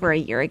little over a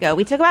year ago.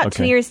 We took about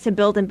 2 years to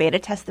build and beta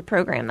test the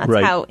program. That's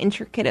Right. how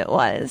intricate it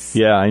was.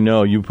 Yeah, I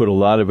know. You put a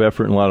lot of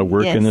effort and a lot of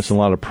work in Yes. this and a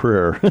lot of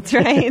prayer. That's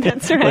right.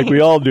 That's right. Like we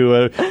all do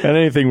and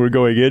anything we're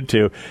going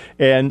into.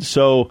 And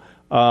so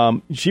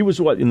she was,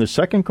 in the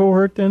second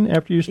cohort then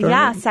after you started?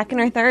 Yeah,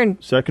 second or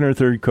third. Second or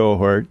third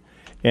cohort.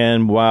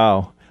 And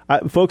wow.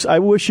 Folks, I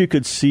wish you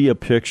could see a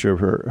picture of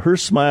her. Her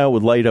smile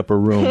would light up a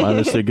room,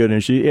 honest to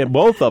goodness.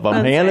 Both of them.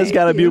 That's Hannah's right.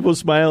 got a beautiful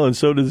smile, and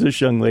so does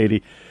this young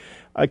lady.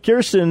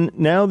 Kirsten,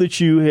 now that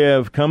you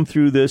have come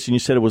through this, and you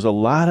said it was a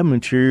lot of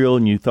material,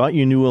 and you thought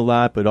you knew a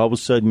lot, but all of a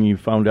sudden you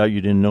found out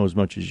you didn't know as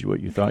much as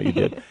what you thought you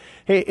did.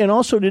 Hey, and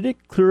also, did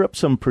it clear up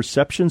some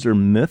perceptions or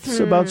myths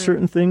about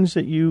certain things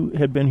that you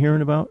had been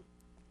hearing about?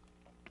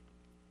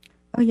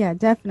 Oh, yeah,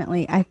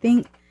 definitely. I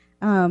think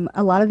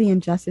a lot of the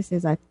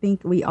injustices, I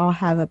think we all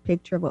have a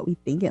picture of what we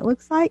think it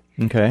looks like.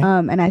 Okay.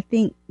 And I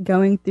think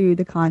going through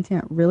the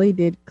content really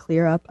did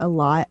clear up a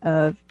lot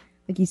of,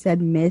 like you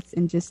said, myths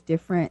and just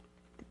different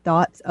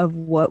thoughts of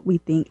what we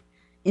think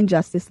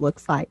injustice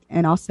looks like,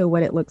 and also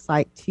what it looks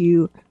like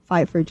to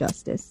fight for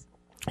justice.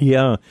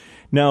 Yeah.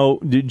 Now,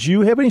 did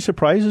you have any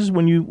surprises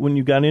when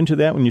you got into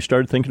that, when you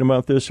started thinking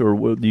about this,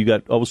 or you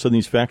got all of a sudden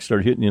these facts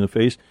started hitting you in the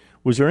face?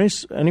 Was there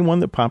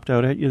anyone that popped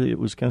out at you that it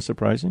was kind of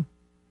surprising?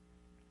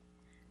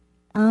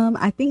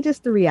 I think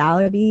just the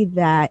reality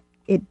that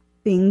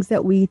things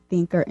that we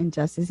think are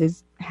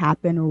injustices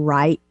happen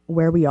right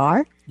where we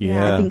are.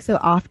 Yeah. I think so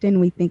often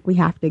we think we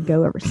have to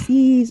go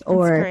overseas,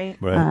 or great.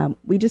 Right.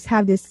 we just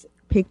have this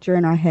picture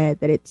in our head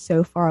that it's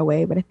so far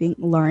away. But I think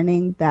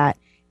learning that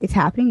it's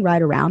happening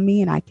right around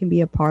me and I can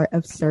be a part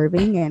of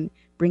serving and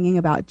bringing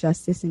about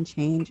justice and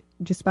change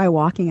just by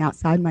walking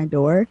outside my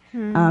door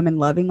and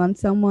loving on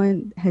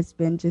someone has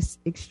been just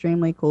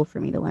extremely cool for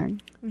me to learn.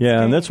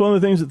 Yeah, and that's one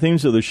of the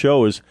themes of the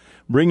show is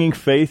bringing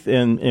faith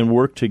and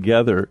work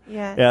together.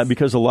 Yes.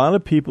 Because a lot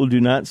of people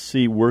do not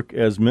see work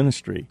as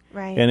ministry.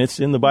 Right. And it's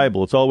in the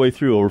Bible. It's all the way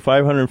through. Over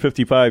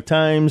 555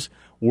 times,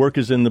 work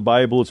is in the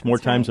Bible. It's more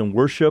times than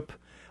worship.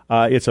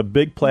 It's a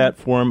big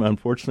platform.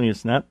 Unfortunately,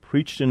 it's not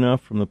preached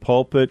enough from the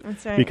pulpit.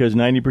 That's right. Because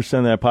 90%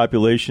 of that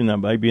population that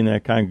might be in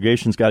that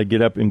congregation's got to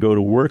get up and go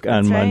to work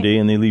on That's right. Monday,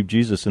 and they leave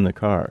Jesus in the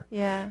car.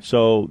 Yeah.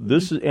 So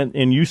this is,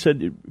 and you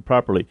said it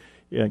properly.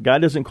 Yeah,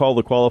 God doesn't call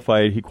the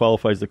qualified; He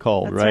qualifies the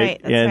called. That's right?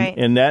 right, that's right.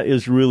 And that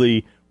is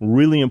really,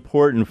 really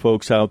important,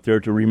 folks out there,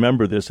 to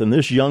remember this. And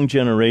this young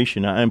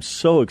generation, I'm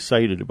so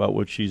excited about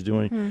what she's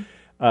doing.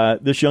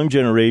 This young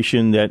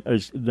generation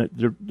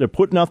they're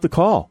putting out the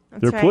call.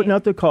 They're right. putting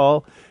out the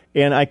call,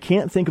 and I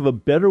can't think of a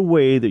better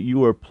way that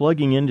you are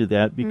plugging into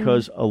that,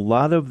 because a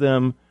lot of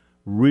them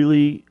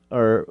really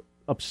are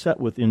upset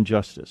with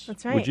injustice.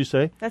 That's right. Would you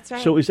say? That's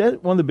right. So is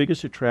that one of the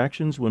biggest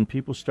attractions when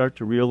people start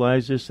to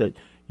realize this, that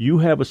you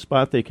have a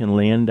spot they can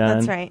land on,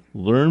 That's right.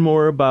 learn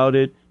more about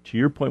it, to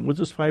your point, what's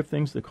those 5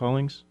 things, the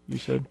callings you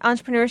said?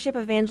 Entrepreneurship,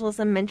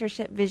 evangelism,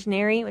 mentorship,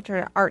 visionary, which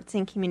are arts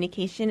and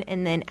communication,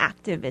 and then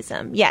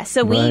activism. Yeah,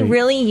 so we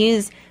really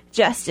use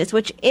justice,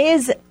 which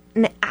is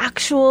an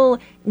actual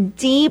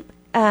deep,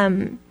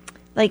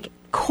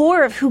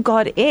 core of who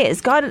God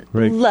is. God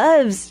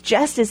loves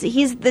justice.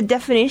 He's the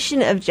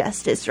definition of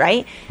justice,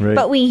 right?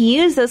 But we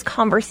use those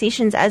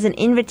conversations as an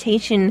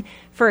invitation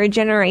for a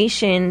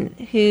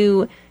generation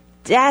who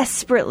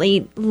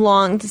desperately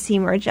long to see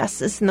more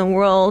justice in the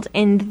world,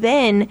 and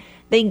then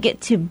they get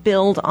to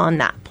build on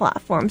that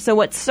platform. So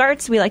what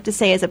starts, we like to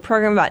say, as a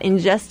program about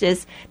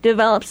injustice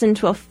develops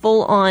into a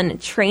full-on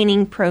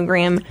training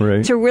program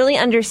to really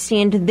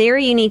understand their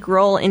unique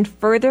role in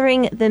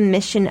furthering the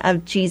mission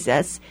of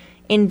Jesus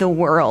in the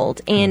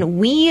world. And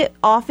we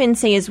often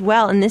say as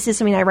well, and this is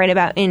something I write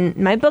about in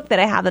my book that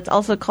I have that's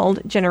also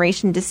called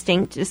Generation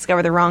Distinct,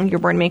 Discover the Wrong You're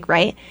Born to Make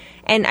Right.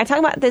 And I talk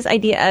about this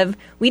idea of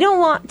we don't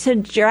want to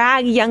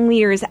drag young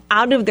leaders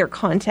out of their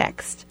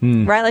context,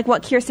 right? Like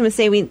what Kirsten would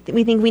say, we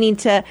think we need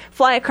to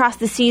fly across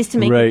the seas to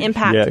make an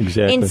impact. Yeah,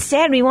 exactly.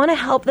 Instead, we want to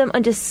help them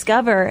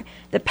discover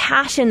the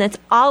passion that's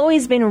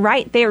always been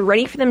right there,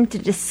 ready for them to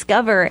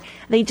discover.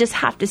 They just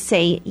have to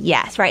say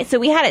yes, right? So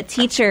we had a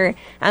teacher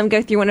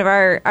go through one of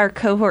our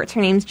cohorts.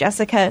 Her name's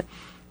Jessica.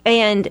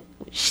 And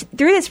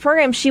through this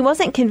program, she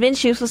wasn't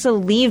convinced she was supposed to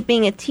leave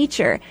being a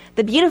teacher.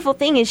 The beautiful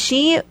thing is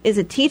she is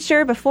a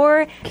teacher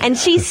before, and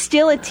she's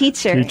still a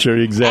teacher.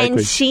 Exactly.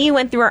 And she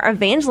went through our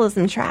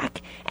evangelism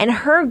track. And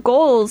her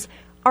goals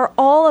are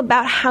all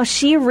about how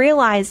she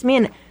realized,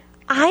 man,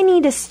 I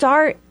need to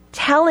start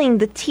telling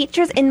the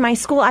teachers in my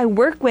school I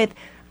work with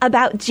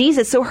about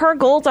Jesus. So her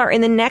goals are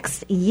in the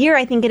next year,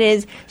 I think it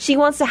is, she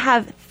wants to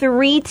have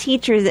 3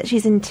 teachers that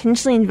she's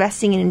intentionally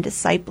investing in and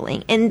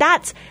discipling. And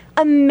that's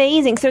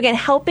amazing. So again,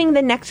 helping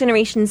the next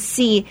generation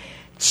see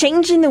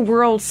changing the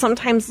world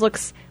sometimes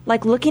looks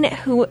like looking at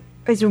who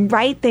is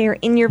right there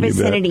in your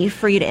vicinity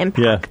for you to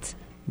impact.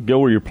 Yeah. Go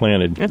where you're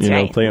planted. That's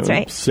right. That's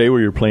right. Say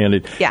where you're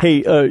planted. Yeah.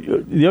 Hey,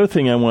 the other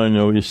thing I want to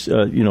know is,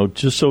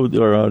 just so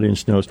our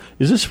audience knows,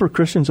 is this for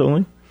Christians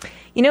only?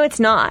 It's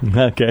not.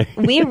 Okay.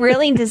 We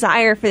really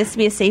desire for this to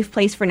be a safe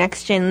place for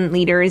next-gen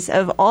leaders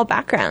of all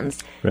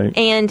backgrounds. Right.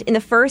 And in the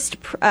first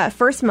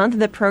month of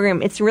the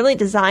program, it's really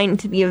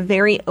designed to be a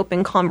very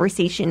open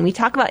conversation. We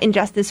talk about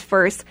injustice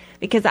first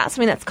because that's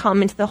something that's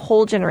common to the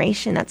whole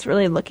generation that's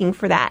really looking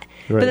for that.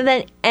 Right. But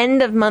then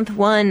end of month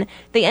 1,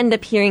 they end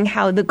up hearing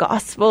how the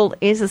gospel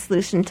is a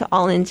solution to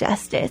all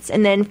injustice.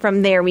 And then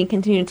from there, we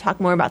continue to talk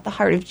more about the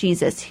heart of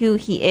Jesus, who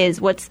he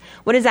is, what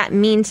does that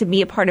mean to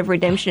be a part of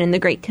redemption and the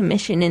Great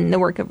Commission and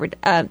the work of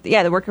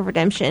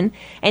redemption.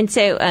 And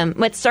so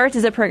what starts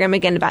as a program,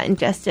 again, about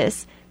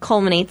injustice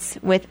culminates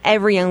with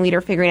every young leader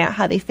figuring out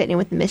how they fit in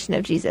with the mission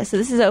of Jesus. So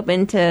this is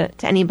open to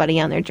anybody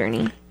on their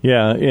journey.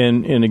 Yeah,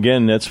 and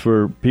again, that's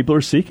for people who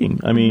are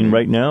seeking. I mean,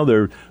 right now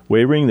they're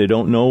wavering. They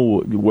don't know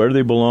where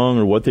they belong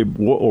or what they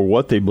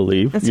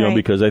believe. That's right.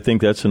 Because I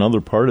think that's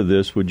another part of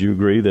this. Would you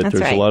agree that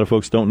there's a lot of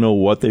folks don't know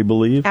what they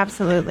believe?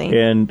 Absolutely.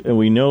 And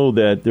we know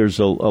that there's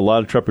a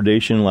lot of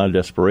trepidation, a lot of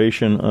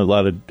desperation, a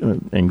lot of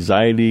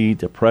anxiety,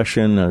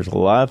 depression. There's a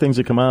lot of things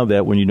that come out of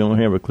that when you don't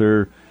have a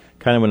clear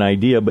kind of an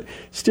idea, but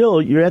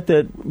still, you're at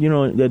that,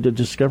 that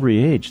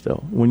discovery age,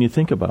 though, when you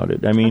think about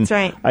it. I mean, that's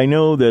right. I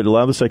know that a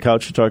lot of the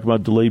psychologists talk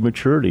about delayed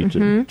maturity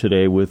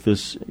today with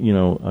this,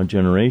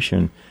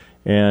 generation.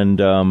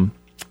 And, I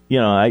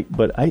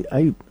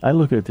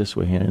look at it this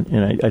way, Hannah,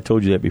 and I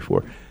told you that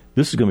before.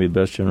 This is going to be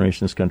the best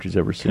generation this country's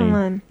ever seen. Come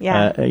on,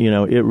 yeah.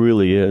 It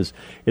really is.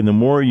 And the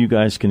more you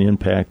guys can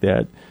impact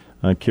that,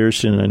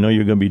 Kirsten, I know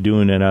you're going to be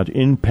doing that out,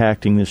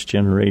 impacting this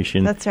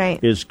generation. That's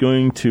right. Is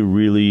going to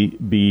really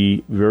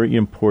be very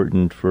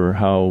important for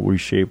how we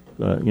shape,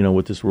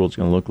 what this world's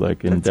going to look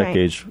like in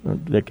decades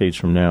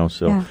from now.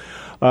 So,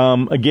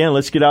 again,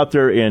 let's get out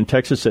there and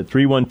text us at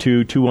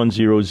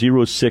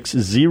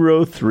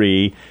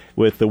 312-210-0603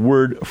 with the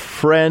word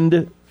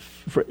friend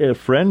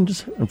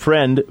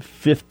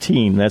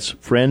 15. That's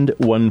friend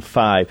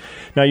 15.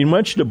 Now, you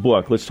mentioned a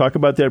book. Let's talk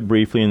about that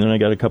briefly, and then I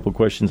got a couple of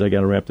questions I got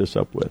to wrap this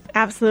up with.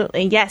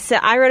 Absolutely. Yes. So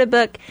I wrote a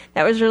book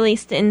that was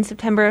released in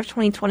September of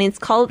 2020. It's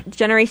called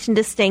Generation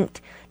Distinct,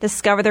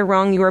 Discover the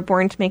Wrong You Were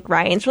Born to Make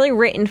Right. And it's really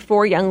written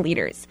for young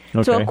leaders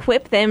to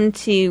equip them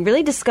to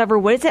really discover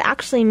what does it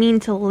actually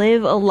mean to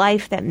live a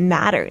life that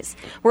matters.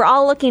 We're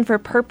all looking for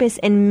purpose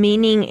and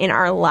meaning in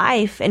our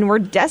life, and we're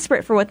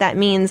desperate for what that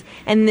means.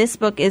 And this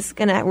book is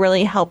going to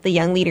really help the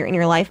young leader in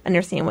your life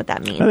understand what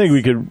that means. I think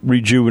we could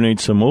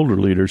rejuvenate some older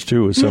leaders,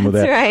 too, with some of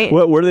that. That's right.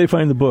 Where do they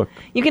find the book?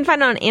 You can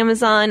find it on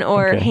Amazon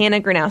or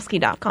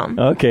hannahgranowski.com.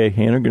 Okay,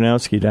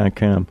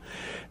 hannahgranowski.com.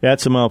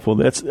 That's a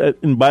mouthful.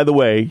 And by the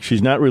way,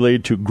 she's not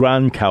related to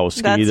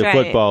Gronkowski, the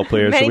football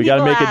player. So we got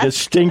to make a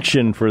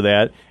distinction for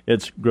that.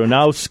 It's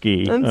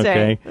Gronowski. That's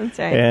okay, That's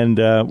right.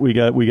 And we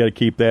got to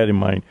keep that in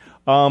mind.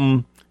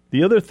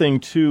 The other thing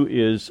too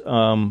is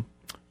I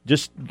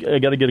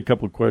got to get a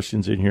couple of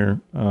questions in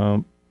here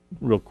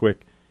real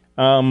quick.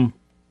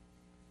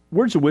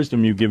 words of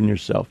wisdom you've given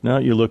yourself. Now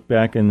that you look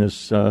back in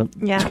this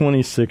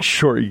 26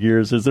 short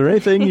years, is there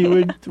anything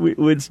you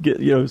would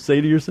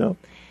say to yourself?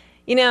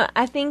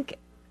 I think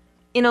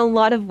in a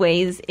lot of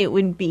ways it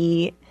would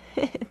be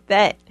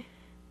that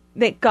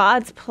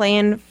God's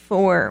plan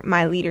for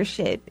my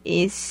leadership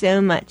is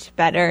so much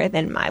better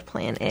than my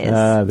plan is.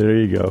 There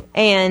you go.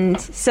 And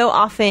so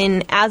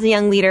often, as a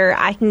young leader,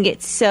 I can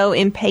get so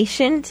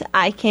impatient.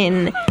 I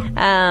can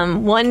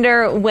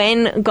wonder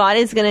when God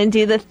is going to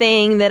do the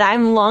thing that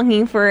I'm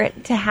longing for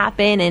it to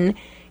happen. And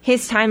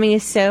His timing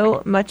is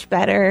so much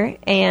better.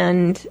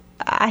 And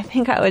I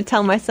think I would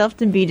tell myself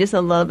to be just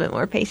a little bit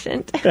more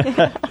patient.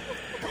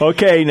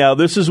 Okay, now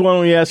this is one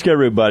we ask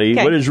everybody.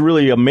 Okay. What is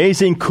really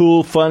amazing,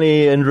 cool,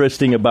 funny,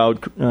 interesting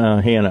about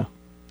Hannah?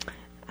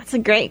 That's a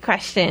great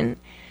question.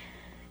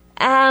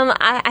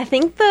 I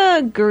think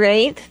the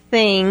great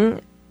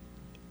thing...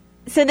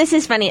 So this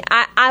is funny.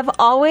 I've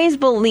always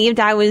believed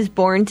I was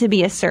born to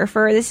be a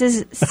surfer. This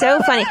is so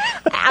funny.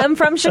 I'm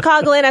from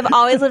Chicagoland. I've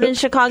always lived in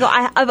Chicago.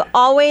 I've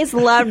always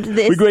loved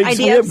this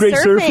idea of great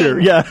surfing. Surf here.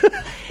 Yeah.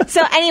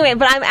 So anyway,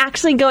 but I'm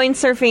actually going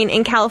surfing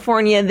in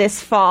California this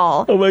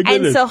fall. Oh my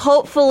goodness. And so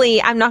hopefully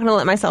I'm not going to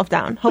let myself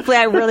down. Hopefully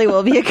I really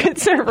will be a good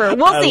surfer.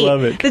 We'll see. I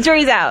love it. The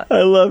jury's out.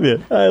 I love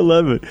it.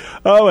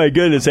 Oh my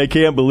goodness. I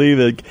can't believe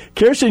it.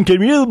 Kirsten,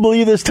 can you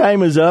believe this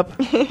time is up?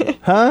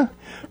 Huh?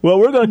 Well,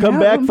 we're going to come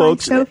back,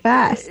 folks. So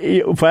fast.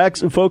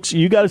 Folks,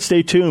 you got to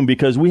stay tuned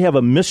because we have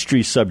a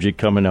mystery subject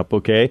coming up,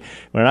 okay?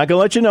 We're not going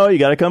to let you know. You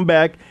got to come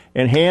back.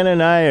 And Hannah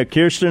and I,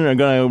 Kirsten, are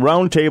going to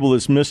roundtable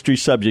this mystery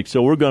subject.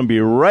 So we're going to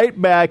be right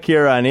back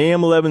here on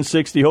AM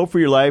 1160, Hope for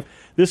Your Life.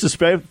 This is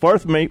Faith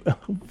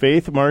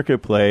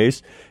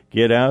Marketplace.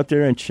 Get out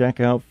there and check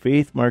out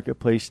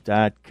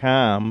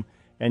faithmarketplace.com.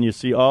 And you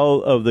see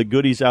all of the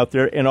goodies out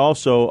there and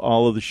also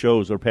all of the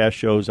shows or past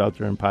shows out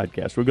there in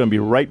podcasts. We're going to be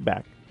right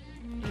back.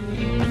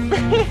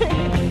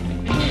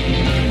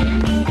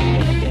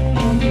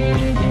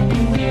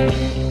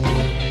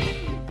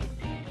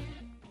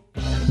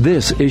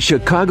 This is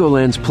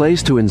Chicagoland's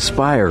place to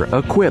inspire,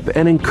 equip,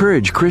 and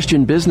encourage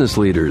Christian business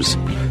leaders.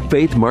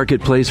 Faith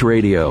Marketplace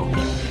Radio.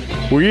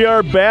 We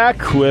are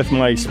back with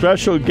my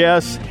special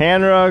guest,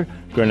 Hannah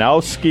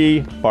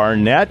Gronowski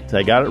Barnett.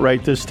 I got it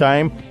right this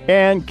time.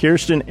 And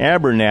Kirsten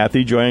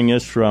Abernathy joining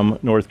us from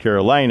North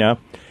Carolina.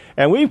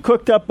 And we've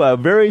cooked up a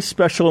very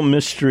special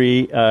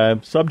mystery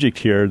subject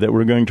here that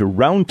we're going to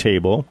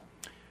roundtable,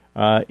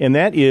 and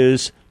that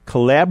is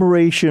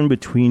collaboration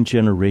between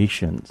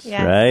generations,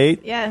 right?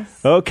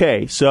 Yes.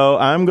 Okay, so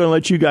I'm going to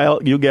let you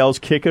gals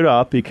kick it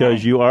off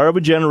because you are of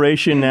a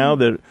generation now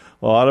that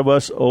a lot of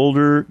us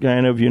older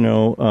kind of,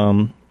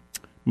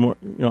 more,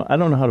 I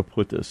don't know how to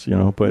put this,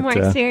 but more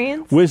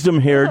experience,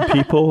 wisdom-haired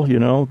people,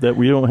 that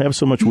we don't have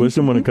so much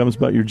wisdom when it comes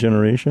about your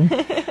generation.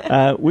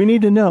 We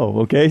need to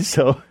know, okay?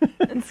 So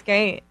that's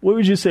great. What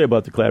would you say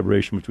about the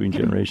collaboration between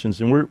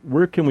generations, and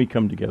where can we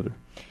come together?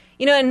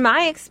 In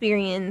my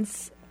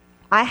experience,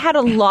 I had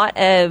a lot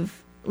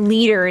of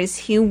leaders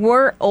who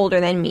were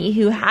older than me,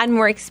 who had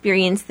more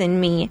experience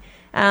than me,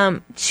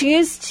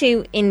 choose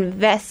to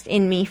invest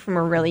in me from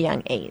a really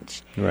young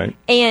age. Right.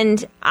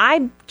 And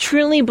I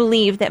truly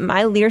believe that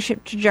my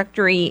leadership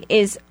trajectory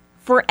is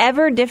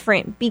forever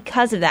different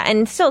because of that.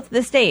 And still to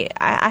this day,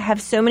 I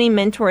have so many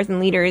mentors and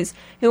leaders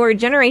who are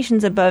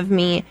generations above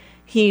me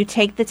who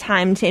take the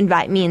time to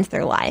invite me into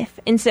their life.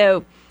 And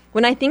so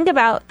when I think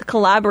about the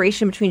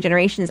collaboration between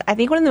generations, I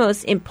think one of the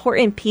most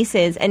important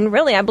pieces, and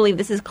really I believe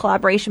this is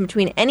collaboration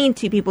between any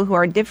two people who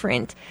are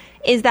different,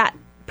 is that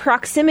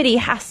proximity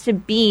has to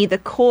be the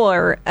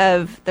core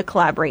of the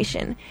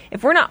collaboration.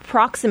 If we're not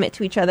proximate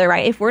to each other,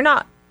 right? If we're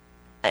not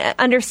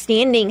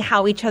understanding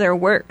how each other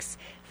works,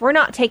 if we're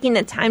not taking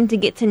the time to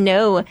get to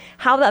know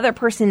how the other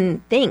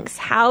person thinks,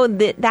 how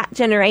that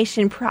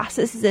generation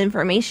processes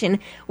information,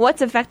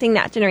 what's affecting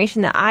that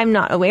generation that I'm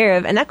not aware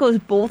of, and that goes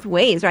both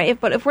ways, right?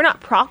 But if we're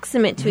not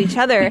proximate to each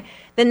other,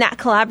 then that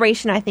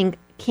collaboration, I think,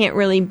 can't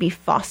really be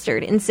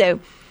fostered. And so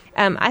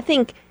I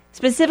think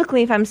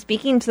specifically if I'm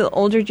speaking to the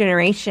older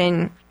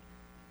generation,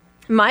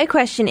 my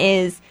question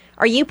is,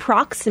 are you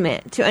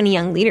proximate to any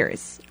young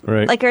leaders?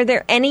 Right. Like, are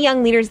there any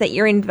young leaders that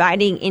you're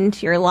inviting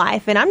into your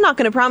life? And I'm not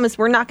going to promise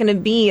we're not going to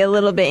be a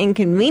little bit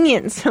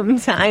inconvenient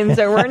sometimes,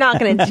 or we're not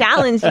going to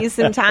challenge you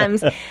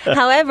sometimes.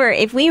 However,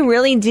 if we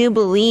really do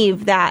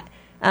believe that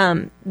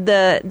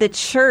the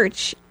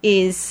church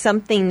is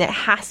something that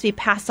has to be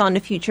passed on to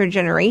future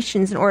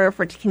generations in order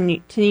for it to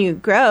continue to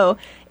grow,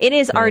 it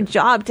is our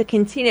job to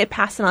continue to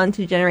pass it on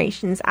to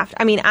generations after.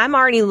 I mean, I'm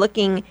already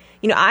looking,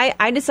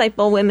 I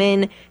disciple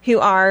women who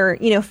are,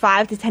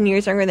 5 to 10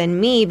 years younger than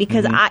me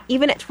because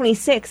even at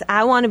 26,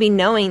 I want to be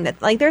knowing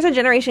that, like, there's a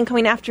generation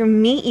coming after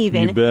me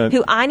even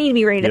who I need to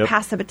be ready to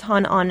pass the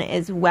baton on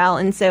as well.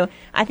 And so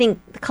I think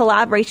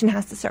collaboration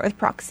has to start with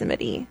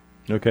proximity.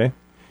 Okay.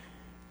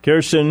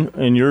 Kirsten,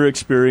 in your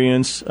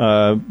experience,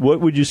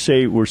 what would you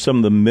say were some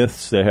of the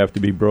myths that have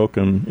to be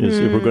broken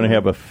if we're going to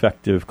have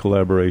effective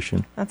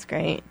collaboration? That's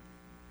great.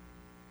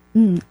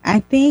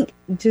 I think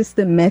just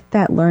the myth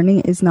that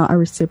learning is not a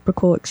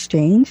reciprocal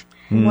exchange.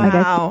 Like,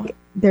 I think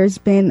there's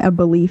been a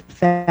belief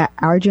that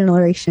our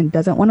generation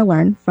doesn't want to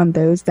learn from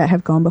those that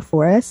have gone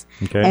before us,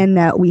 and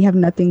that we have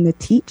nothing to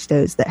teach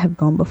those that have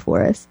gone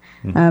before us.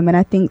 And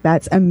I think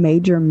that's a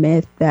major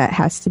myth that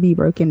has to be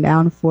broken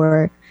down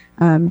for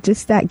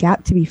just that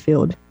gap to be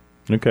filled.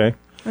 Okay.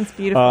 That's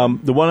beautiful.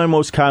 The one I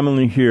most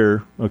commonly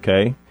hear,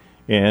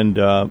 and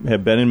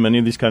have been in many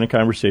of these kind of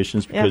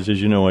conversations because,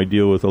 as you know, I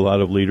deal with a lot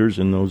of leaders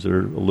and those that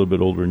are a little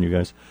bit older than you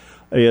guys,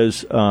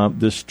 is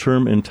this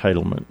term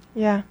entitlement.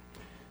 Yeah.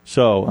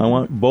 So I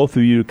want both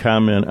of you to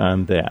comment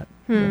on that.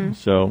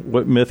 So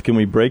what myth can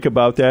we break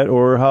about that,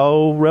 or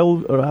how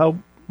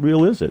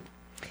real is it?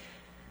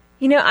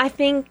 I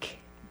think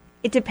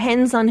it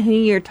depends on who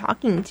you're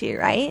talking to,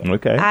 right?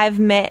 Okay. I've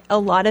met a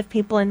lot of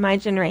people in my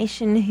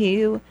generation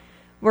who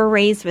were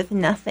raised with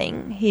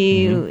nothing,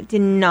 who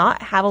did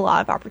not have a lot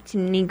of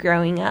opportunity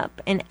growing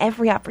up, and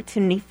every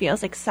opportunity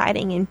feels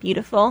exciting and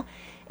beautiful.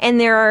 And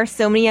there are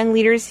so many young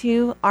leaders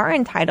who are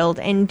entitled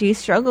and do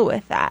struggle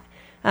with that.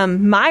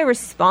 My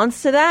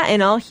response to that,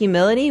 in all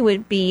humility,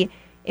 would be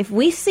if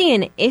we see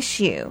an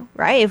issue,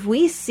 right? If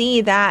we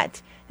see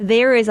that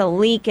there is a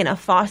leak in a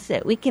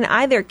faucet, we can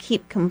either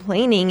keep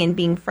complaining and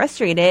being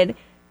frustrated,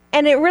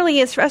 and it really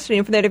is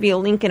frustrating for there to be a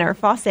leak in our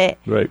faucet,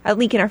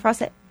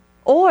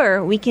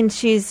 or we can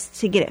choose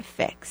to get it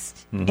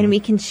fixed, and we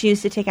can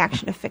choose to take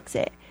action to fix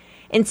it.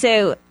 And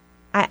so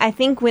I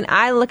think when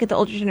I look at the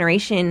older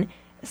generation,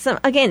 some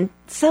of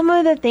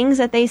the things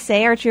that they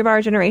say are true of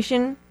our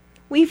generation,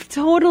 we've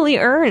totally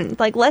earned.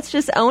 Like, let's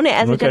just own it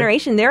as a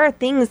generation. There are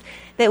things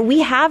that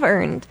we have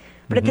earned.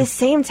 But at the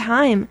same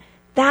time,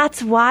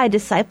 that's why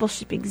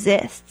discipleship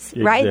exists,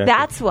 right?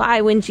 That's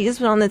why when Jesus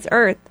was on this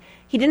earth,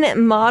 he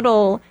didn't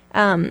model,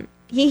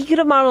 he could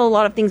have modeled a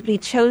lot of things, but he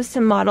chose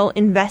to model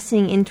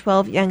investing in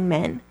 12 young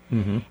men.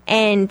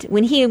 And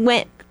when he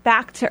went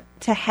back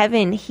to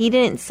heaven, he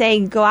didn't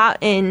say go out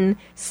and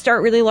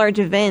start really large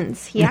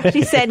events. He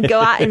actually said go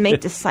out and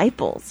make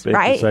disciples,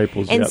 right?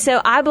 And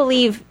so I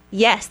believe,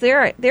 yes,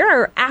 there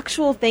are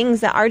actual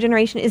things that our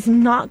generation is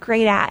not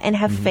great at and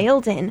have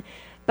failed in.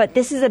 But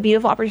this is a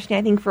beautiful opportunity,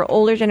 I think, for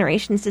older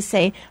generations to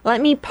say,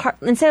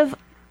 instead of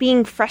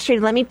being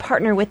frustrated, let me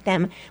partner with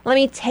them. Let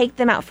me take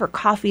them out for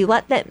coffee.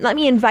 Let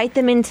me invite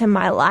them into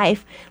my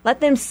life.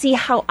 Let them see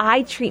how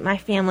I treat my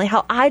family,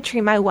 how I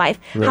treat my wife,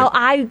 how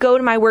I go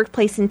to my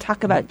workplace and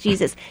talk about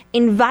Jesus.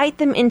 Invite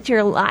them into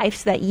your life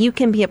so that you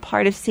can be a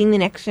part of seeing the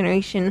next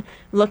generation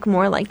look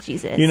more like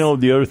Jesus.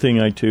 The other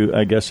thing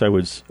I guess I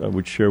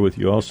would share with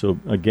you also,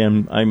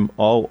 again, I'm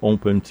all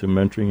open to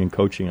mentoring and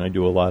coaching. I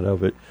do a lot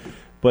of it.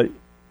 But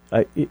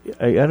I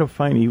got to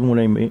find, even when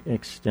I may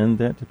extend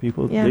that to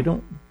people, they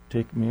don't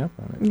take me up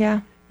on it.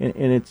 Yeah.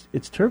 And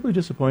it's terribly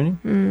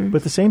disappointing. But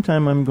at the same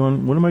time, I'm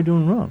going, what am I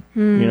doing wrong?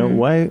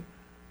 Why?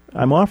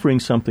 I'm offering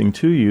something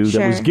to you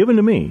that was given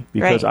to me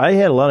because I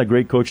had a lot of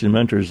great coaches and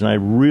mentors, and I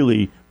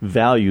really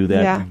value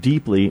that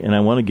deeply, and I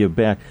want to give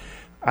back.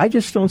 I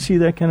just don't see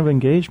that kind of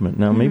engagement.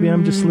 Now, maybe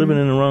I'm just living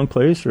in the wrong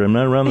place, or I'm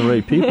not around the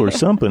right people or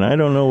something. I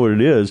don't know what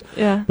it is.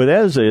 Yeah. But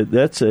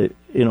that's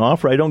an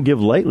offer I don't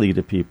give lightly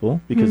to people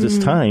because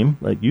it's time,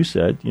 like you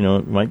said.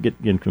 It might get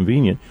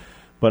inconvenient.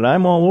 But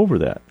I'm all over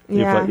that.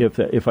 Yeah.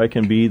 If I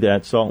can be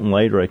that salt and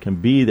light, or I can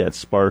be that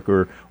spark,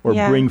 or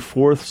bring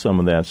forth some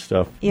of that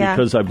stuff,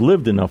 because I've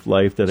lived enough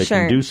life that I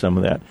can do some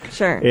of that.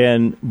 Sure.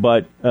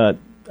 But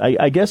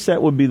I guess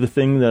that would be the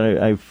thing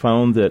that I've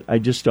found that I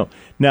just don't.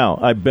 Now,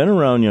 I've been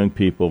around young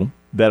people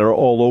that are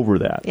all over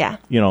that. Yeah.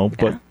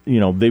 But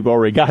they've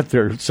already got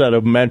their set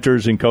of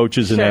mentors and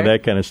coaches and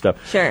that kind of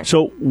stuff. Sure.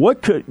 So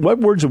what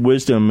words of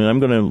wisdom, and I'm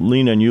going to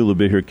lean on you a little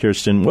bit here,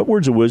 Kirsten, what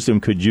words of wisdom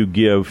could you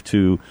give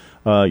to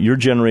your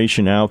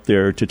generation out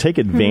there to take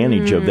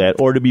advantage of that,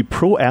 or to be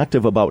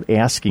proactive about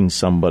asking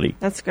somebody?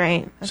 That's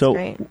great.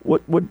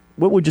 What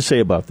would you say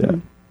about that?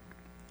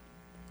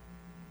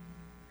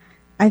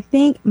 I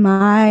think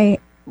my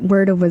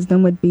word of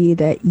wisdom would be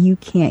that you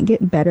can't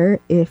get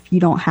better if you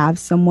don't have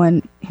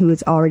someone who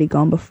has already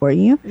gone before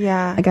you.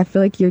 Yeah. Like, I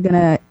feel like you're going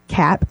to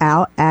cap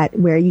out at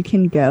where you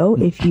can go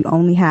if you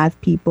only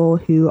have people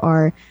who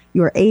are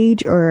your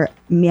age or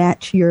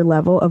match your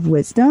level of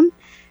wisdom.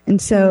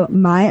 And so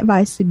my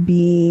advice would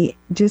be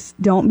just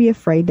don't be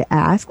afraid to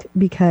ask,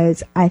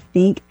 because I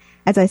think,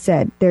 as I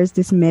said, there's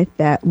this myth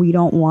that we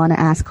don't want to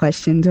ask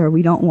questions or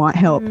we don't want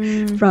help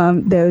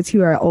from those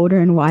who are older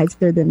and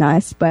wiser than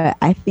us. But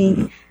I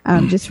think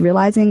just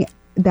realizing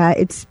that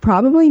it's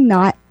probably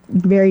not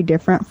very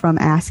different from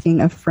asking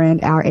a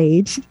friend our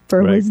age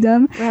for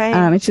wisdom.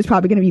 Right. It's just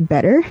probably going to be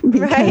better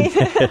because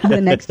the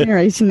next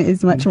generation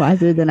is much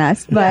wiser than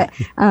us. But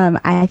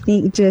I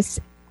think just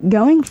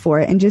going for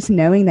it and just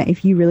knowing that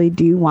if you really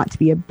do want to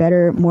be a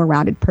better, more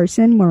rounded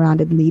person, more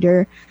rounded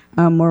leader,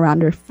 more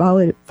rounded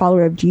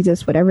follower of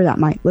Jesus, whatever that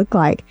might look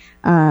like,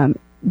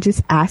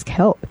 just ask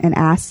help and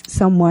ask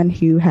someone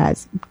who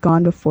has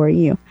gone before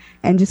you,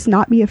 and just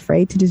not be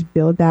afraid to just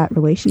build that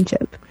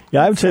relationship.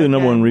 Yeah, I would say the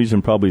number one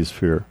reason probably is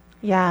fear.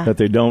 Yeah. that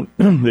they don't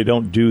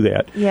do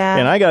that. Yeah.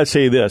 And I got to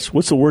say this,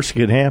 what's the worst that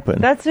could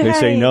happen? That's They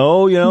say right.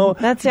 no,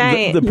 That's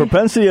right. The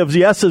propensity of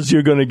yeses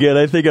you're going to get,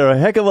 I think, are a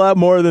heck of a lot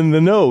more than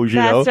the no's,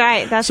 That's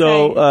right. That's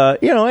so, right.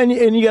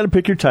 and you got to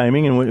pick your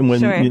timing and when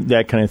Sure.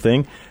 that kind of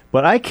thing.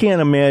 But I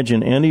can't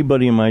imagine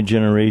anybody in my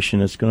generation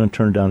that's going to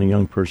turn down a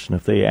young person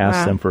if they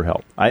ask Wow. them for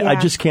help. I Yeah.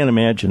 just can't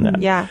imagine that.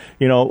 Yeah.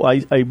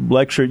 I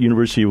lecture at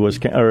University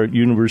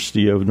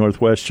of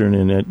Northwestern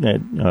and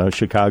at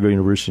Chicago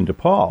University in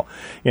DePaul,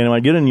 and I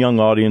get in young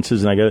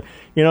audiences, and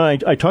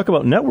I talk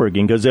about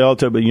networking because they all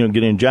talk about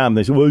getting a job. And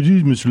they say, "Well,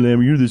 geez, Mr.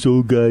 Lammer, you're this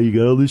old guy. You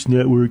got all this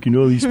network,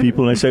 all these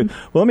people." And I say,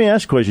 "Well, let me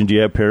ask a question. Do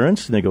you have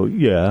parents?" And they go,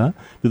 "Yeah."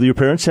 "Do your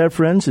parents have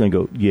friends?" And they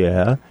go,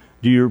 "Yeah."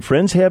 "Do your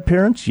friends have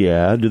parents?"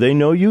 "Yeah." "Do they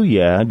know you?"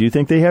 "Yeah." "Do you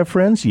think they have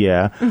friends?"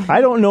 "Yeah." I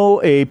don't know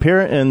a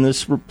parent on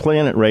this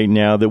planet right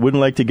now that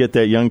wouldn't like to get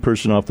that young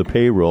person off the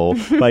payroll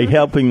by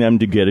helping them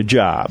to get a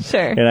job.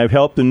 Sure. And I've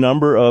helped a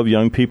number of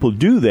young people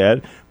do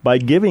that by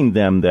giving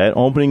them that,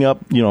 opening up,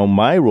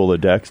 my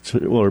Rolodex,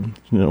 or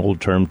old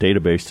term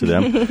database to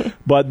them,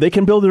 but they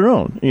can build their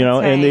own, That's and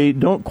right. they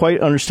don't quite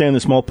understand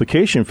this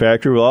multiplication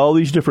factor of all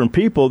these different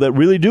people that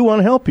really do want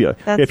to help you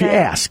That's if you right.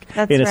 ask.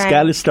 That's and it's right.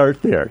 got to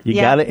start there. You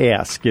Yeah. got to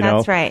ask,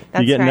 That's right.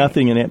 That's you get right.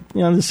 nothing in it.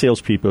 The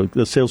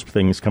sales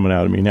thing is coming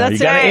out of me now. That's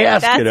you got to right.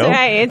 ask, That's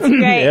right. It's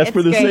great. Ask It's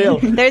for the great. sale.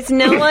 There's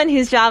no one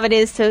whose job it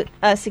is to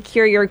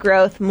secure your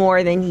growth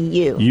more than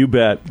you. You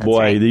bet. Boy,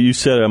 right. you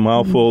said a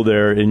mouthful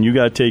there, and you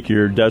got to take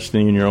your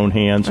destiny in your own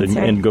hands That's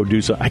right. and go do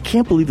something. I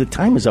can't believe the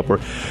time is up.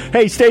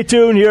 Hey, stay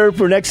tuned here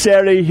for next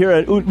Saturday here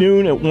at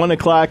noon at 1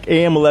 o'clock,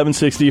 AM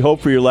 1160.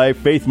 Hope for Your Life,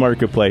 Faith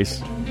Marketplace.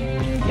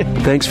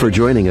 Thanks for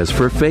joining us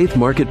for Faith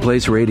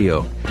Marketplace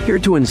Radio, here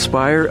to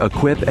inspire,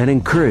 equip, and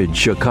encourage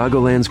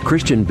Chicagoland's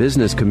Christian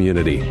business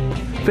community.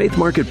 Faith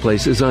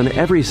Marketplace is on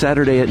every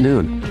Saturday at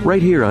noon,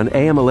 right here on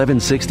AM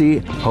 1160,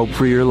 Hope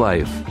for Your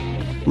Life.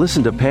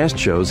 Listen to past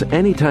shows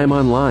anytime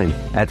online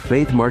at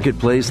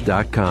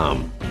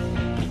faithmarketplace.com.